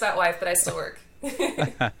 I'm an expat wife, but I still work.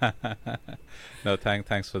 No,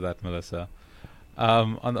 thanks for that, Melissa.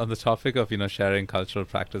 On the topic of sharing cultural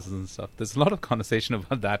practices and stuff, there's a lot of conversation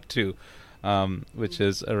about that too, which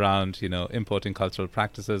is around importing cultural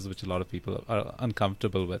practices, which a lot of people are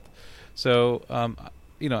uncomfortable with. So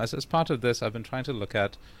as part of this, I've been trying to look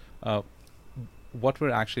at what we're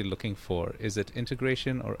actually looking for. Is it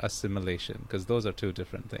integration or assimilation? Because those are two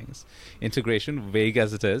different things. Integration, vague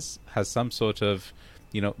as it is, has some sort of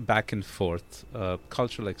back and forth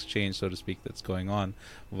cultural exchange, so to speak, that's going on,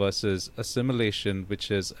 versus assimilation,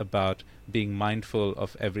 which is about being mindful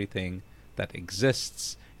of everything that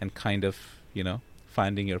exists and kind of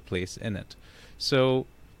finding your place in it. So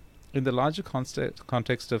in the larger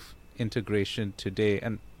context of integration today,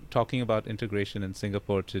 and talking about integration in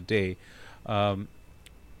Singapore today,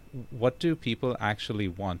 what do people actually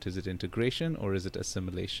want? Is it integration or is it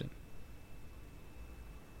assimilation?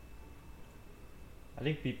 I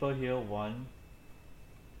think people here want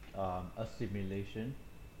assimilation,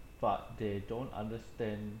 but they don't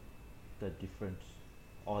understand the difference,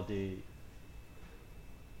 or they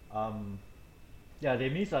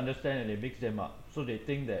misunderstand and they mix them up. So they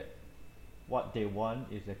think that what they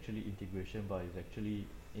want is actually integration, but it's actually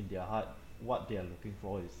in their heart what they are looking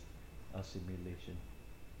for is assimilation.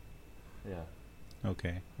 Yeah.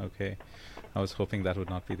 Okay. I was hoping that would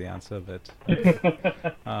not be the answer, but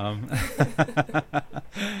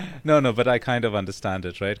no, but I kind of understand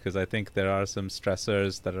it, right? Because I think there are some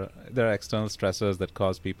stressors there are external stressors that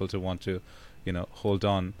cause people to want to, hold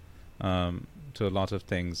on to a lot of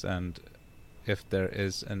things, and if there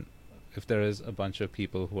is a bunch of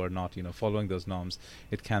people who are not, following those norms,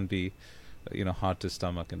 it can be, hard to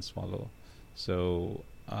stomach and swallow. So,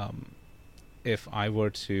 if I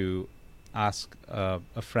were to ask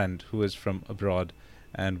a friend who is from abroad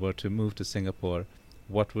and were to move to Singapore,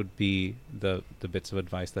 what would be the bits of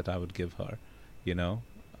advice that I would give her?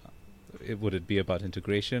 Would it be about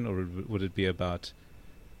integration, or would it be about,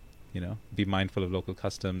 be mindful of local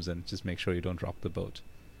customs and just make sure you don't rock the boat?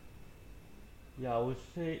 Yeah, I would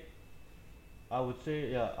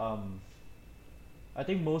say, yeah. I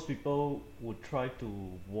think most people would try to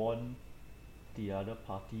warn the other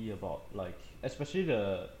party about, like, especially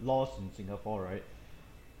the laws in Singapore, right?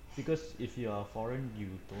 Because if you are foreign, you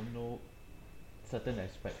don't know certain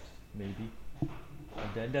aspects, maybe, and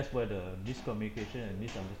then that's where the miscommunication and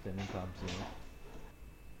misunderstanding comes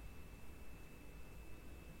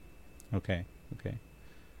in. Okay.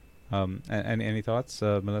 And any thoughts,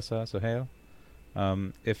 Melissa, Sohail?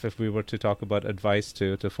 If we were to talk about advice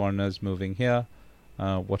to foreigners moving here,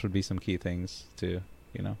 what would be some key things to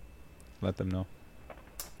let them know?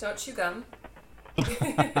 Don't chew gum.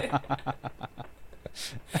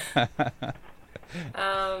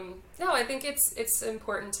 No, I think it's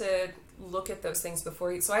important to look at those things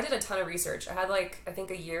before you. So I did a ton of research. I had I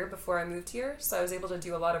think a year before I moved here, so I was able to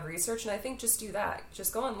do a lot of research, and I think just do that.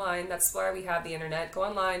 Just go online. That's why we have the internet. Go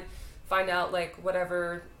online, find out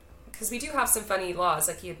whatever, because we do have some funny laws,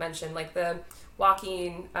 like you had mentioned, like the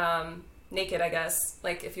walking naked, I guess.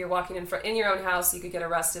 Like if you're walking in your own house, you could get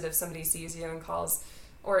arrested if somebody sees you and calls,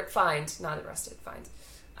 or fined, not arrested, fined.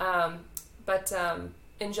 But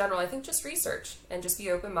in general, I think just research and just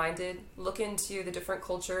be open-minded. Look into the different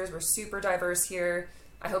cultures. We're super diverse here.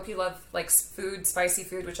 I hope you love food, spicy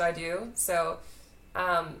food, which I do. So,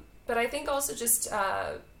 but I think also just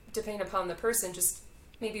depending upon the person, just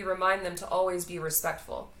maybe remind them to always be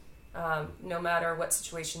respectful, no matter what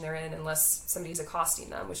situation they're in, unless somebody's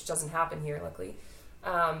accosting them, which doesn't happen here, luckily.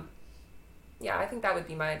 Yeah, I think that would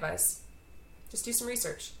be my advice. Just do some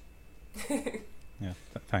research. Yeah,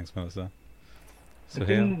 thanks, Melissa. I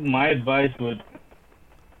think my advice would...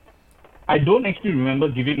 I don't actually remember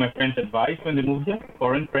giving my friends advice when they moved here,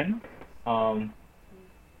 foreign friends.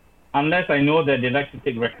 Unless I know that they like to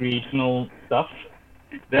take recreational stuff.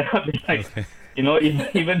 Then I'll be Okay.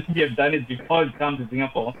 Even if you have done it before you come to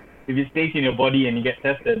Singapore, if it stays in your body and you get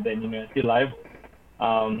tested, then you're still liable.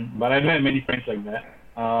 But I don't have many friends like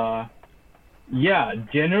that. Yeah,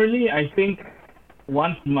 generally I think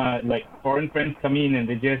once my foreign friends come in and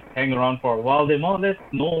they just hang around for a while, they more or less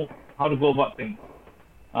know how to go about things.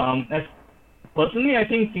 As personally, I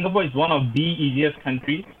think Singapore is one of the easiest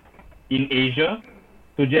countries in Asia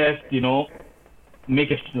to just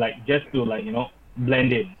make it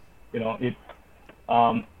blend in. It's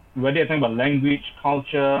whether you're talking about language,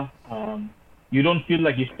 culture, you don't feel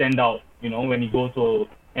like you stand out. When you go to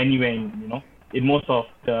anywhere in most of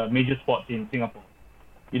the major spots in Singapore.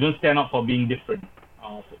 You don't stand out for being different,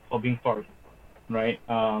 for being foreign, right?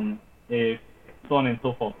 So on and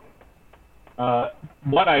so forth.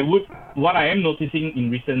 What I am noticing in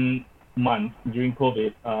recent months during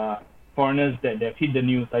COVID, foreigners that have hit the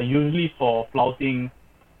news are usually for flouting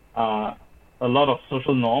a lot of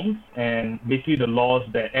social norms and basically the laws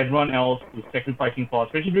that everyone else is sacrificing for,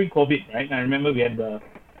 especially during COVID, right? And I remember we had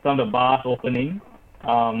some of the bars opening,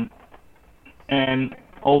 and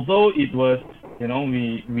although it was,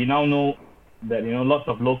 we now know that lots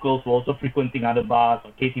of locals were also frequenting other bars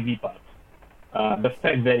or KTV bars. The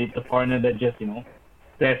fact that it's a foreigner that just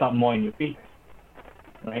stares up more in your face,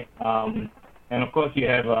 right? And of course we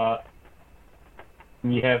have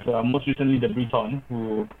most recently the Breton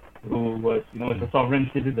who was is a sovereign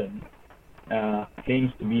citizen,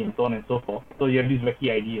 claims to be, and so on and so forth. So you have these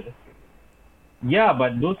wacky ideas. Yeah,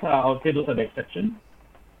 but I would say those are the exceptions.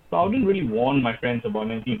 So I wouldn't really warn my friends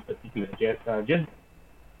about anything in particular.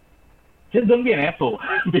 Just don't be an asshole,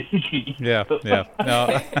 basically. Yeah.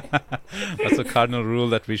 No, that's a cardinal rule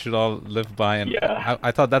that we should all live by. And yeah.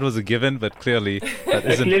 I thought that was a given, but clearly that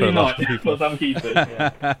isn't clearly for a lot not of people. for some cases.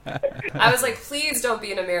 Yeah. I was like, please don't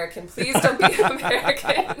be an American. Please don't be an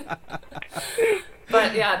American.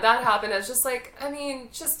 But yeah, that happened. I was just like,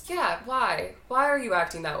 why? Why are you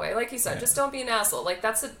acting that way? Like you said, just don't be an asshole. Like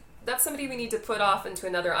that's somebody we need to put off into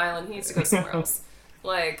another island. He needs to go somewhere else.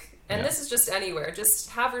 And this is just anywhere.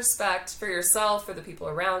 Just have respect for yourself, for the people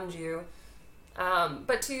around you.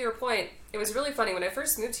 But to your point, it was really funny. When I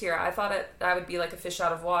first moved here, I thought I would be like a fish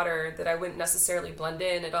out of water, that I wouldn't necessarily blend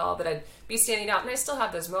in at all, that I'd be standing out. And I still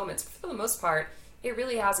have those moments. But for the most part, it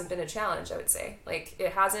really hasn't been a challenge, I would say. Like,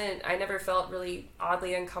 it hasn't, I never felt really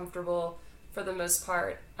oddly uncomfortable for the most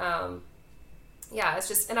part. It's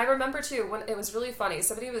just, and I remember too, when it was really funny,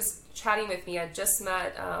 somebody was chatting with me. I just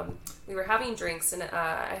met, we were having drinks, and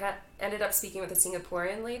I ended up speaking with a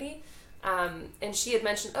Singaporean lady, and she had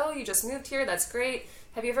mentioned, oh, you just moved here, that's great.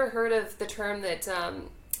 Have you ever heard of the term that,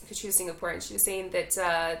 because she was Singaporean, she was saying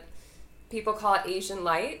that people call it Asian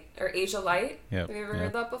light, or Asia light. Yep. Have you ever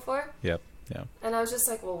heard that before? Yep. Yeah. And I was just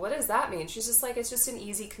like, well, what does that mean? She's just like, it's just an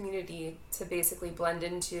easy community to basically blend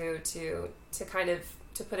into, to kind of,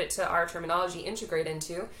 to put it to our terminology, integrate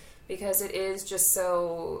into, because it is just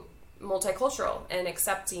so multicultural and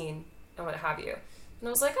accepting and what have you. And I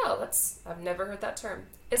was like, I've never heard that term.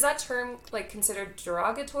 Is that term like considered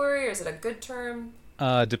derogatory, or is it a good term?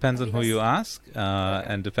 Depends on who you ask,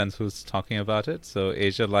 and depends who's talking about it. So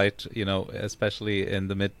Asia Light, especially in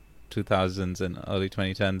the mid 2000s and early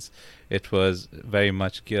 2010s, it was very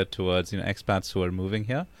much geared towards expats who are moving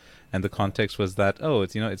here, and the context was that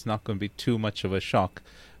it's not going to be too much of a shock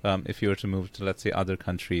if you were to move to, let's say, other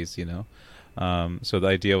countries. So the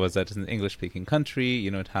idea was that it's an English-speaking country.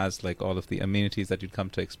 It has like all of the amenities that you'd come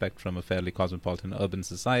to expect from a fairly cosmopolitan urban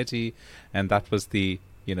society, and that was the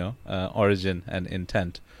origin and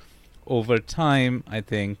intent. Over time, I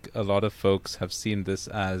think a lot of folks have seen this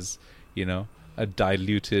as a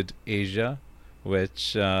diluted Asia,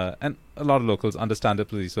 which and a lot of locals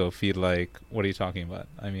understandably so feel like, what are you talking about?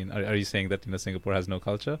 I mean, are you saying that Singapore has no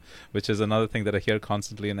culture? Which is another thing that I hear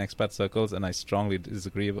constantly in expat circles, and I strongly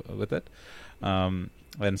disagree with it.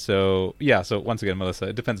 And so so once again, Melissa,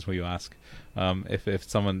 it depends who you ask. If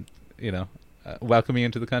someone welcoming you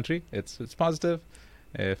into the country, it's positive.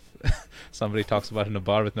 If somebody talks about it in a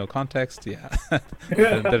bar with no context,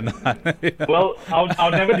 they're not. Well,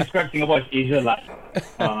 I'll never describe Singapore as Asia like.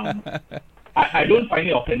 I don't find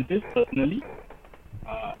it offensive personally,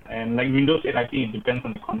 and like Windows said, I think it depends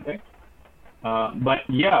on the context. But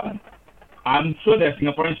yeah, I'm sure there are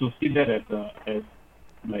Singaporeans who see that as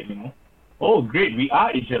like oh great, we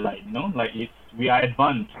are Asia like, we are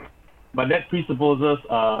advanced, but that presupposes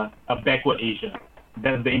a backward Asia.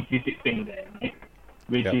 That's the implicit thing there, right?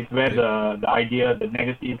 Which is where the idea, the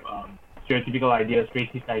negative, stereotypical ideas,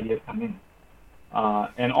 racist ideas come in.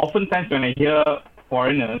 And oftentimes when I hear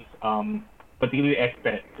foreigners, particularly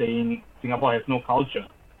expats, saying Singapore has no culture,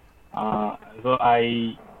 so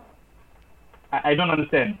I don't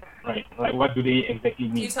understand, right? Like, what do they exactly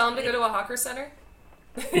mean? Do you tell them to go to a hawker center?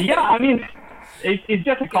 Yeah, I mean, it's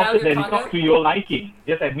just a culture that is not to your liking.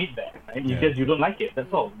 Just admit that, right? You don't like it,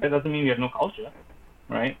 that's all. That doesn't mean we have no culture.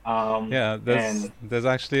 Right. There's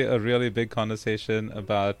actually a really big conversation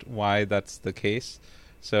about why that's the case.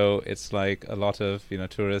 So it's like a lot of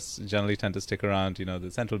tourists generally tend to stick around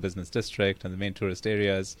the central business district and the main tourist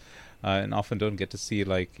areas, and often don't get to see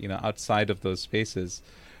outside of those spaces.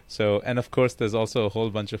 So, and of course, there's also a whole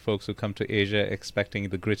bunch of folks who come to Asia expecting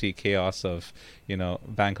the gritty chaos of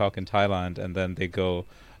Bangkok and Thailand, and then they go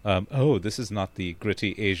oh, this is not the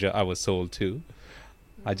gritty Asia I was sold to.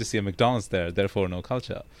 I just see a McDonald's there, therefore no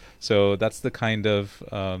culture. So that's the kind of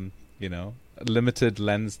limited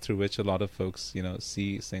lens through which a lot of folks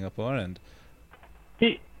see Singapore. And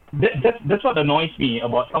See, that's what annoys me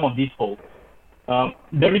about some of these folks.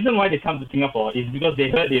 The reason why they come to Singapore is because they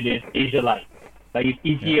heard it is Asia-like. Like, it's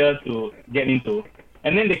easier to get into.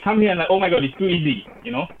 And then they come here and like, oh my god, it's too easy,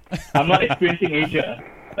 I'm not experiencing Asia.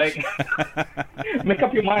 Like, make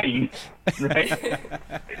up your mind, right?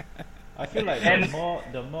 I feel like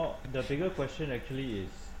the bigger question actually is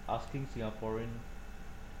asking Singaporean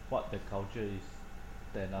what the culture is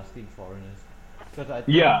than asking foreigners. Because I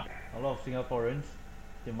think a lot of Singaporeans,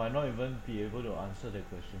 they might not even be able to answer that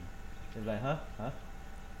question. They're like, huh?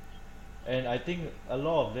 And I think a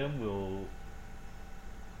lot of them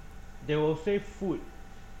will say food.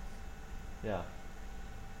 Yeah.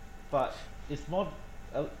 But it's more,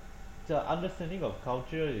 the understanding of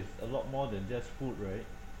culture is a lot more than just food, right?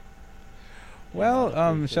 Well,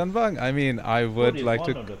 Shanbang, I mean, I would food is like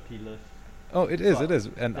one to. of the pillars. Oh, it is,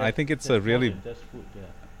 and I think it's a That's more really. than just food, yeah.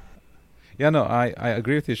 Yeah, no, I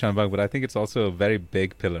agree with you, Shanbang, but I think it's also a very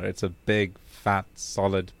big pillar. It's a big, fat,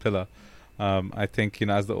 solid pillar. I think,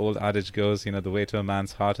 as the old adage goes, the way to a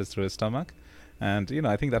man's heart is through his stomach. And,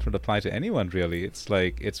 I think that would apply to anyone, really. It's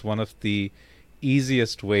like, it's one of the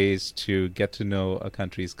easiest ways to get to know a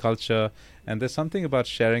country's culture. And there's something about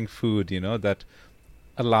sharing food, that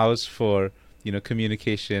allows for,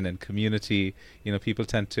 communication and community. People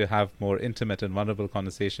tend to have more intimate and vulnerable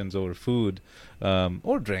conversations over food,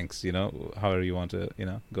 or drinks, however you want to,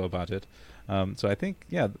 go about it. So I think,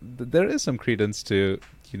 there is some credence to,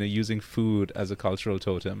 using food as a cultural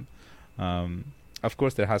totem. Of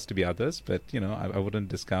course, there has to be others, but, I wouldn't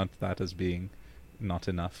discount that as being not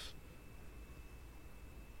enough.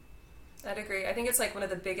 I'd agree. I think it's like one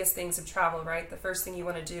of the biggest things of travel, right? The first thing you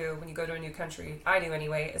want to do when you go to a new country, I do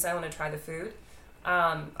anyway, is I want to try the food.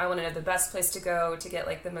 I want to know the best place to go to get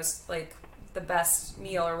like the best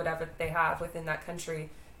meal or whatever they have within that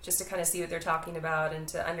country, just to kind of see what they're talking about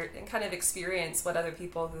and and kind of experience what other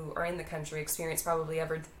people who are in the country experience probably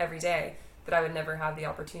every day that I would never have the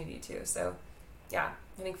opportunity to. So yeah,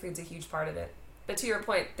 I think food's a huge part of it. But to your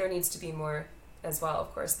point, there needs to be more as well,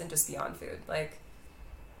 of course, than just beyond food.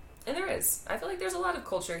 And there is. I feel like there's a lot of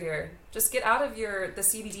culture here. Just get out of the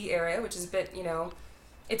CBD area, which is a bit,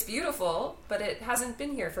 it's beautiful, but it hasn't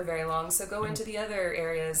been here for very long. So go into the other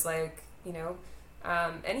areas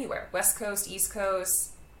anywhere. West Coast, East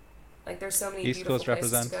Coast. Like, there's so many East beautiful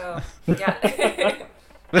Coast places represent. to go. Yeah.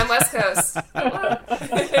 I'm West Coast.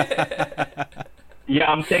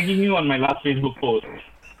 Yeah, I'm tagging you on my last Facebook post.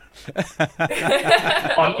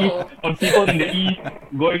 on people in the east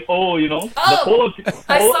going, the whole of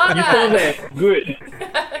I saw that. There, good.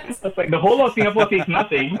 It's like the whole of Singapore says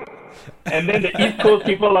nothing, and then the East Coast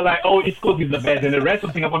people are like, oh, East Coast is the best, and the rest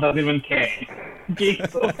of Singapore doesn't even care. Okay,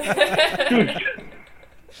 so, dude.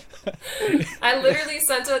 I literally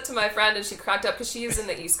sent it to my friend and she cracked up because she's in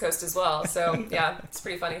the East Coast as well. So yeah, it's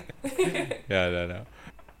pretty funny. Yeah, no.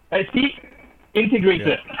 I see,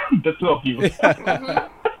 integrated, the two of you.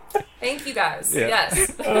 Mm-hmm. Thank you guys. Yeah.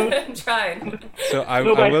 Yes, I'm trying. So I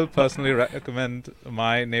will personally recommend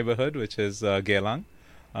my neighborhood, which is Geylang.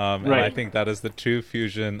 And I think that is the true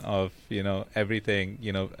fusion of, everything,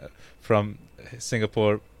 from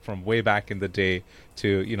Singapore from way back in the day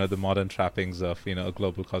to, the modern trappings of, a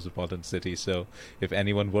global cosmopolitan city. So if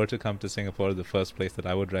anyone were to come to Singapore, the first place that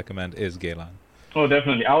I would recommend is Geylang. Oh,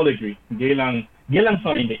 definitely. I would agree. Geylang's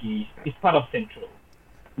not in the east. It's part of Central.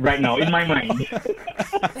 Right now, in my mind.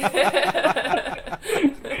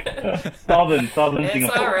 Southern It's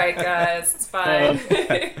Singapore. all right, guys. It's fine.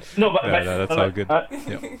 That's all good.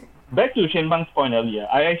 Back to Shenbang's point earlier,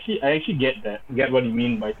 I actually get what you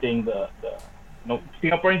mean by saying the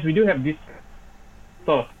Singaporeans, we do have this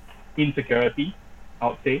sort of insecurity, I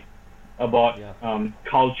would say, about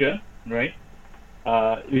culture, right?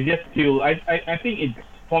 We just feel, I think it's,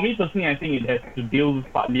 for me personally, I think it has to deal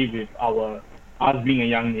partly with us being a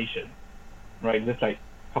young nation, right? Just like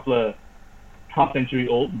a couple of half-century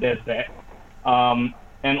old, there's that.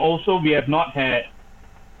 And also we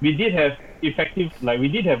did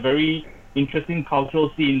have very interesting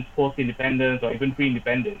cultural scenes post-independence or even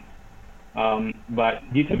pre-independence. But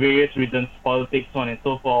due to various reasons, politics, so on and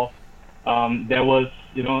so forth, there was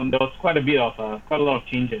quite a lot of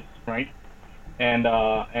changes, right? And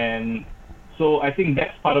so I think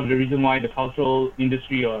that's part of the reason why the cultural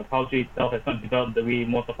industry or culture itself has not developed the way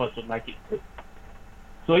most of us would like it to.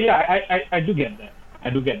 So yeah, I do get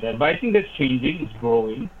that. But I think that's changing. It's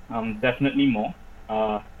growing. Definitely more.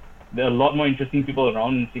 there are a lot more interesting people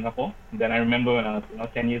around in Singapore than I remember when I was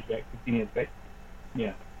 10 years back, 15 years back.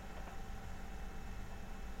 Yeah.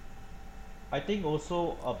 I think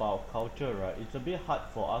also about culture, right? It's a bit hard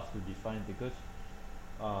for us to define because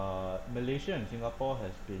Malaysia and Singapore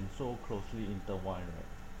has been so closely intertwined, right?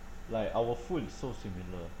 Like our food is so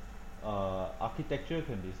similar, architecture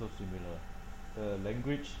can be so similar, the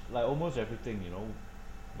language, like almost everything,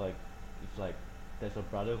 like it's like there's a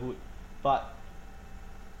brotherhood. But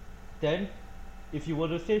then, if you were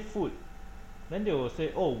to say food, then they will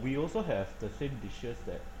say, oh, we also have the same dishes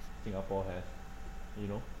that Singapore has, you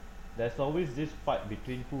know. There's always this fight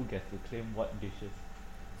between who gets to claim what dishes.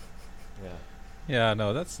 Yeah. Yeah,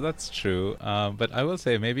 no, that's true. But I will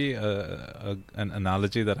say maybe an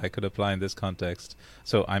analogy that I could apply in this context.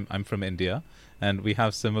 So I'm from India, and we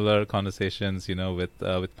have similar conversations,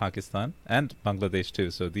 with Pakistan and Bangladesh too.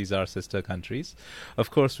 So these are sister countries. Of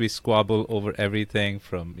course, we squabble over everything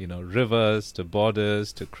from rivers to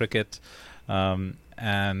borders to cricket, and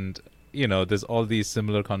there's all these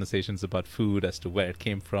similar conversations about food as to where it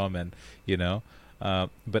came from, and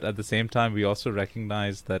but at the same time, we also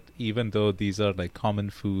recognize that even though these are like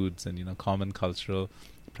common foods and common cultural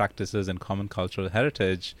practices and common cultural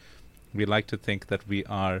heritage, we like to think that we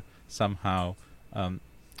are somehow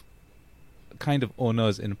kind of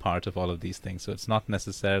owners in part of all of these things. So it's not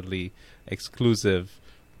necessarily exclusive,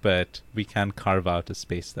 but we can carve out a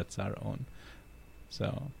space that's our own.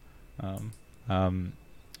 So,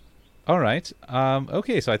 all right.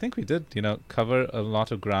 Okay, so I think we did, cover a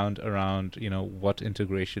lot of ground around, what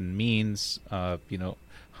integration means,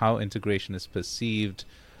 how integration is perceived,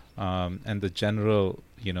 and the general,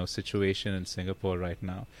 situation in Singapore right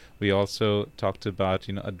now. We also talked about,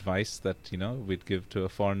 advice that, we'd give to a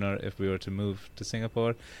foreigner if we were to move to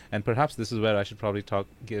Singapore. And perhaps this is where I should probably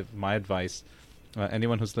give my advice.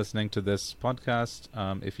 Anyone who's listening to this podcast,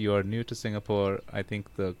 if you are new to Singapore, I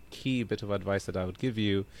think the key bit of advice that I would give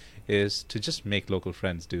you is to just make local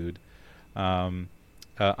friends, dude.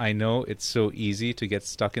 I know it's so easy to get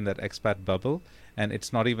stuck in that expat bubble, and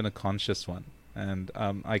it's not even a conscious one. And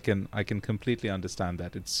I can completely understand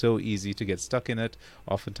that. It's so easy to get stuck in it.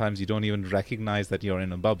 Oftentimes you don't even recognize that you're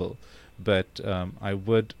in a bubble. But I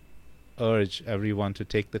would urge everyone to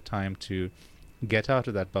take the time to get out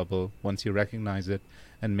of that bubble once you recognize it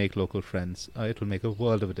and make local friends. It will make a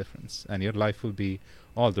world of a difference, and your life will be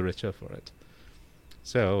all the richer for it.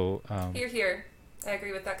 So Here. I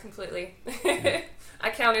agree with that completely. I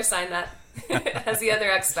countersign that as the other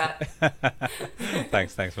expat.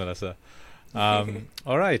 Thanks, Melissa.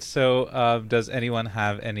 All right. So does anyone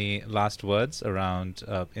have any last words around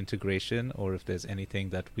integration, or if there's anything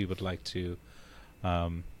that we would like to,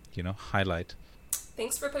 highlight?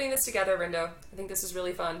 Thanks for putting this together, Rindo. I think this is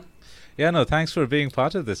really fun. Yeah, no, thanks for being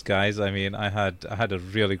part of this, guys. I mean, I had a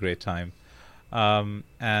really great time.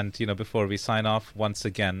 And before we sign off, once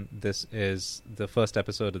again, this is the first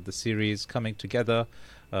episode of the series Coming Together.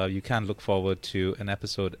 You can look forward to an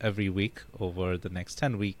episode every week over the next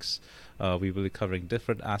 10 weeks. We will be covering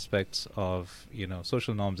different aspects of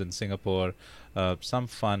social norms in Singapore, some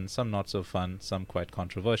fun, some not so fun, some quite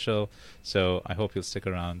controversial. So I hope you'll stick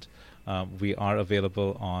around. We are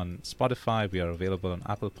available on Spotify. We are available on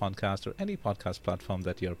Apple Podcast or any podcast platform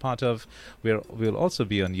that you're part of. We'll also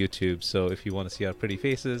be on YouTube. So if you want to see our pretty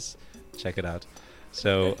faces, check it out.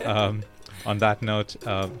 So on that note,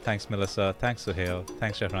 thanks Melissa, thanks Suhail,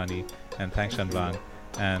 thanks Shahrani, and thanks Shanbang.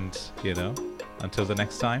 And until the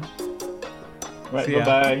next time. Right.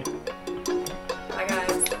 Bye bye.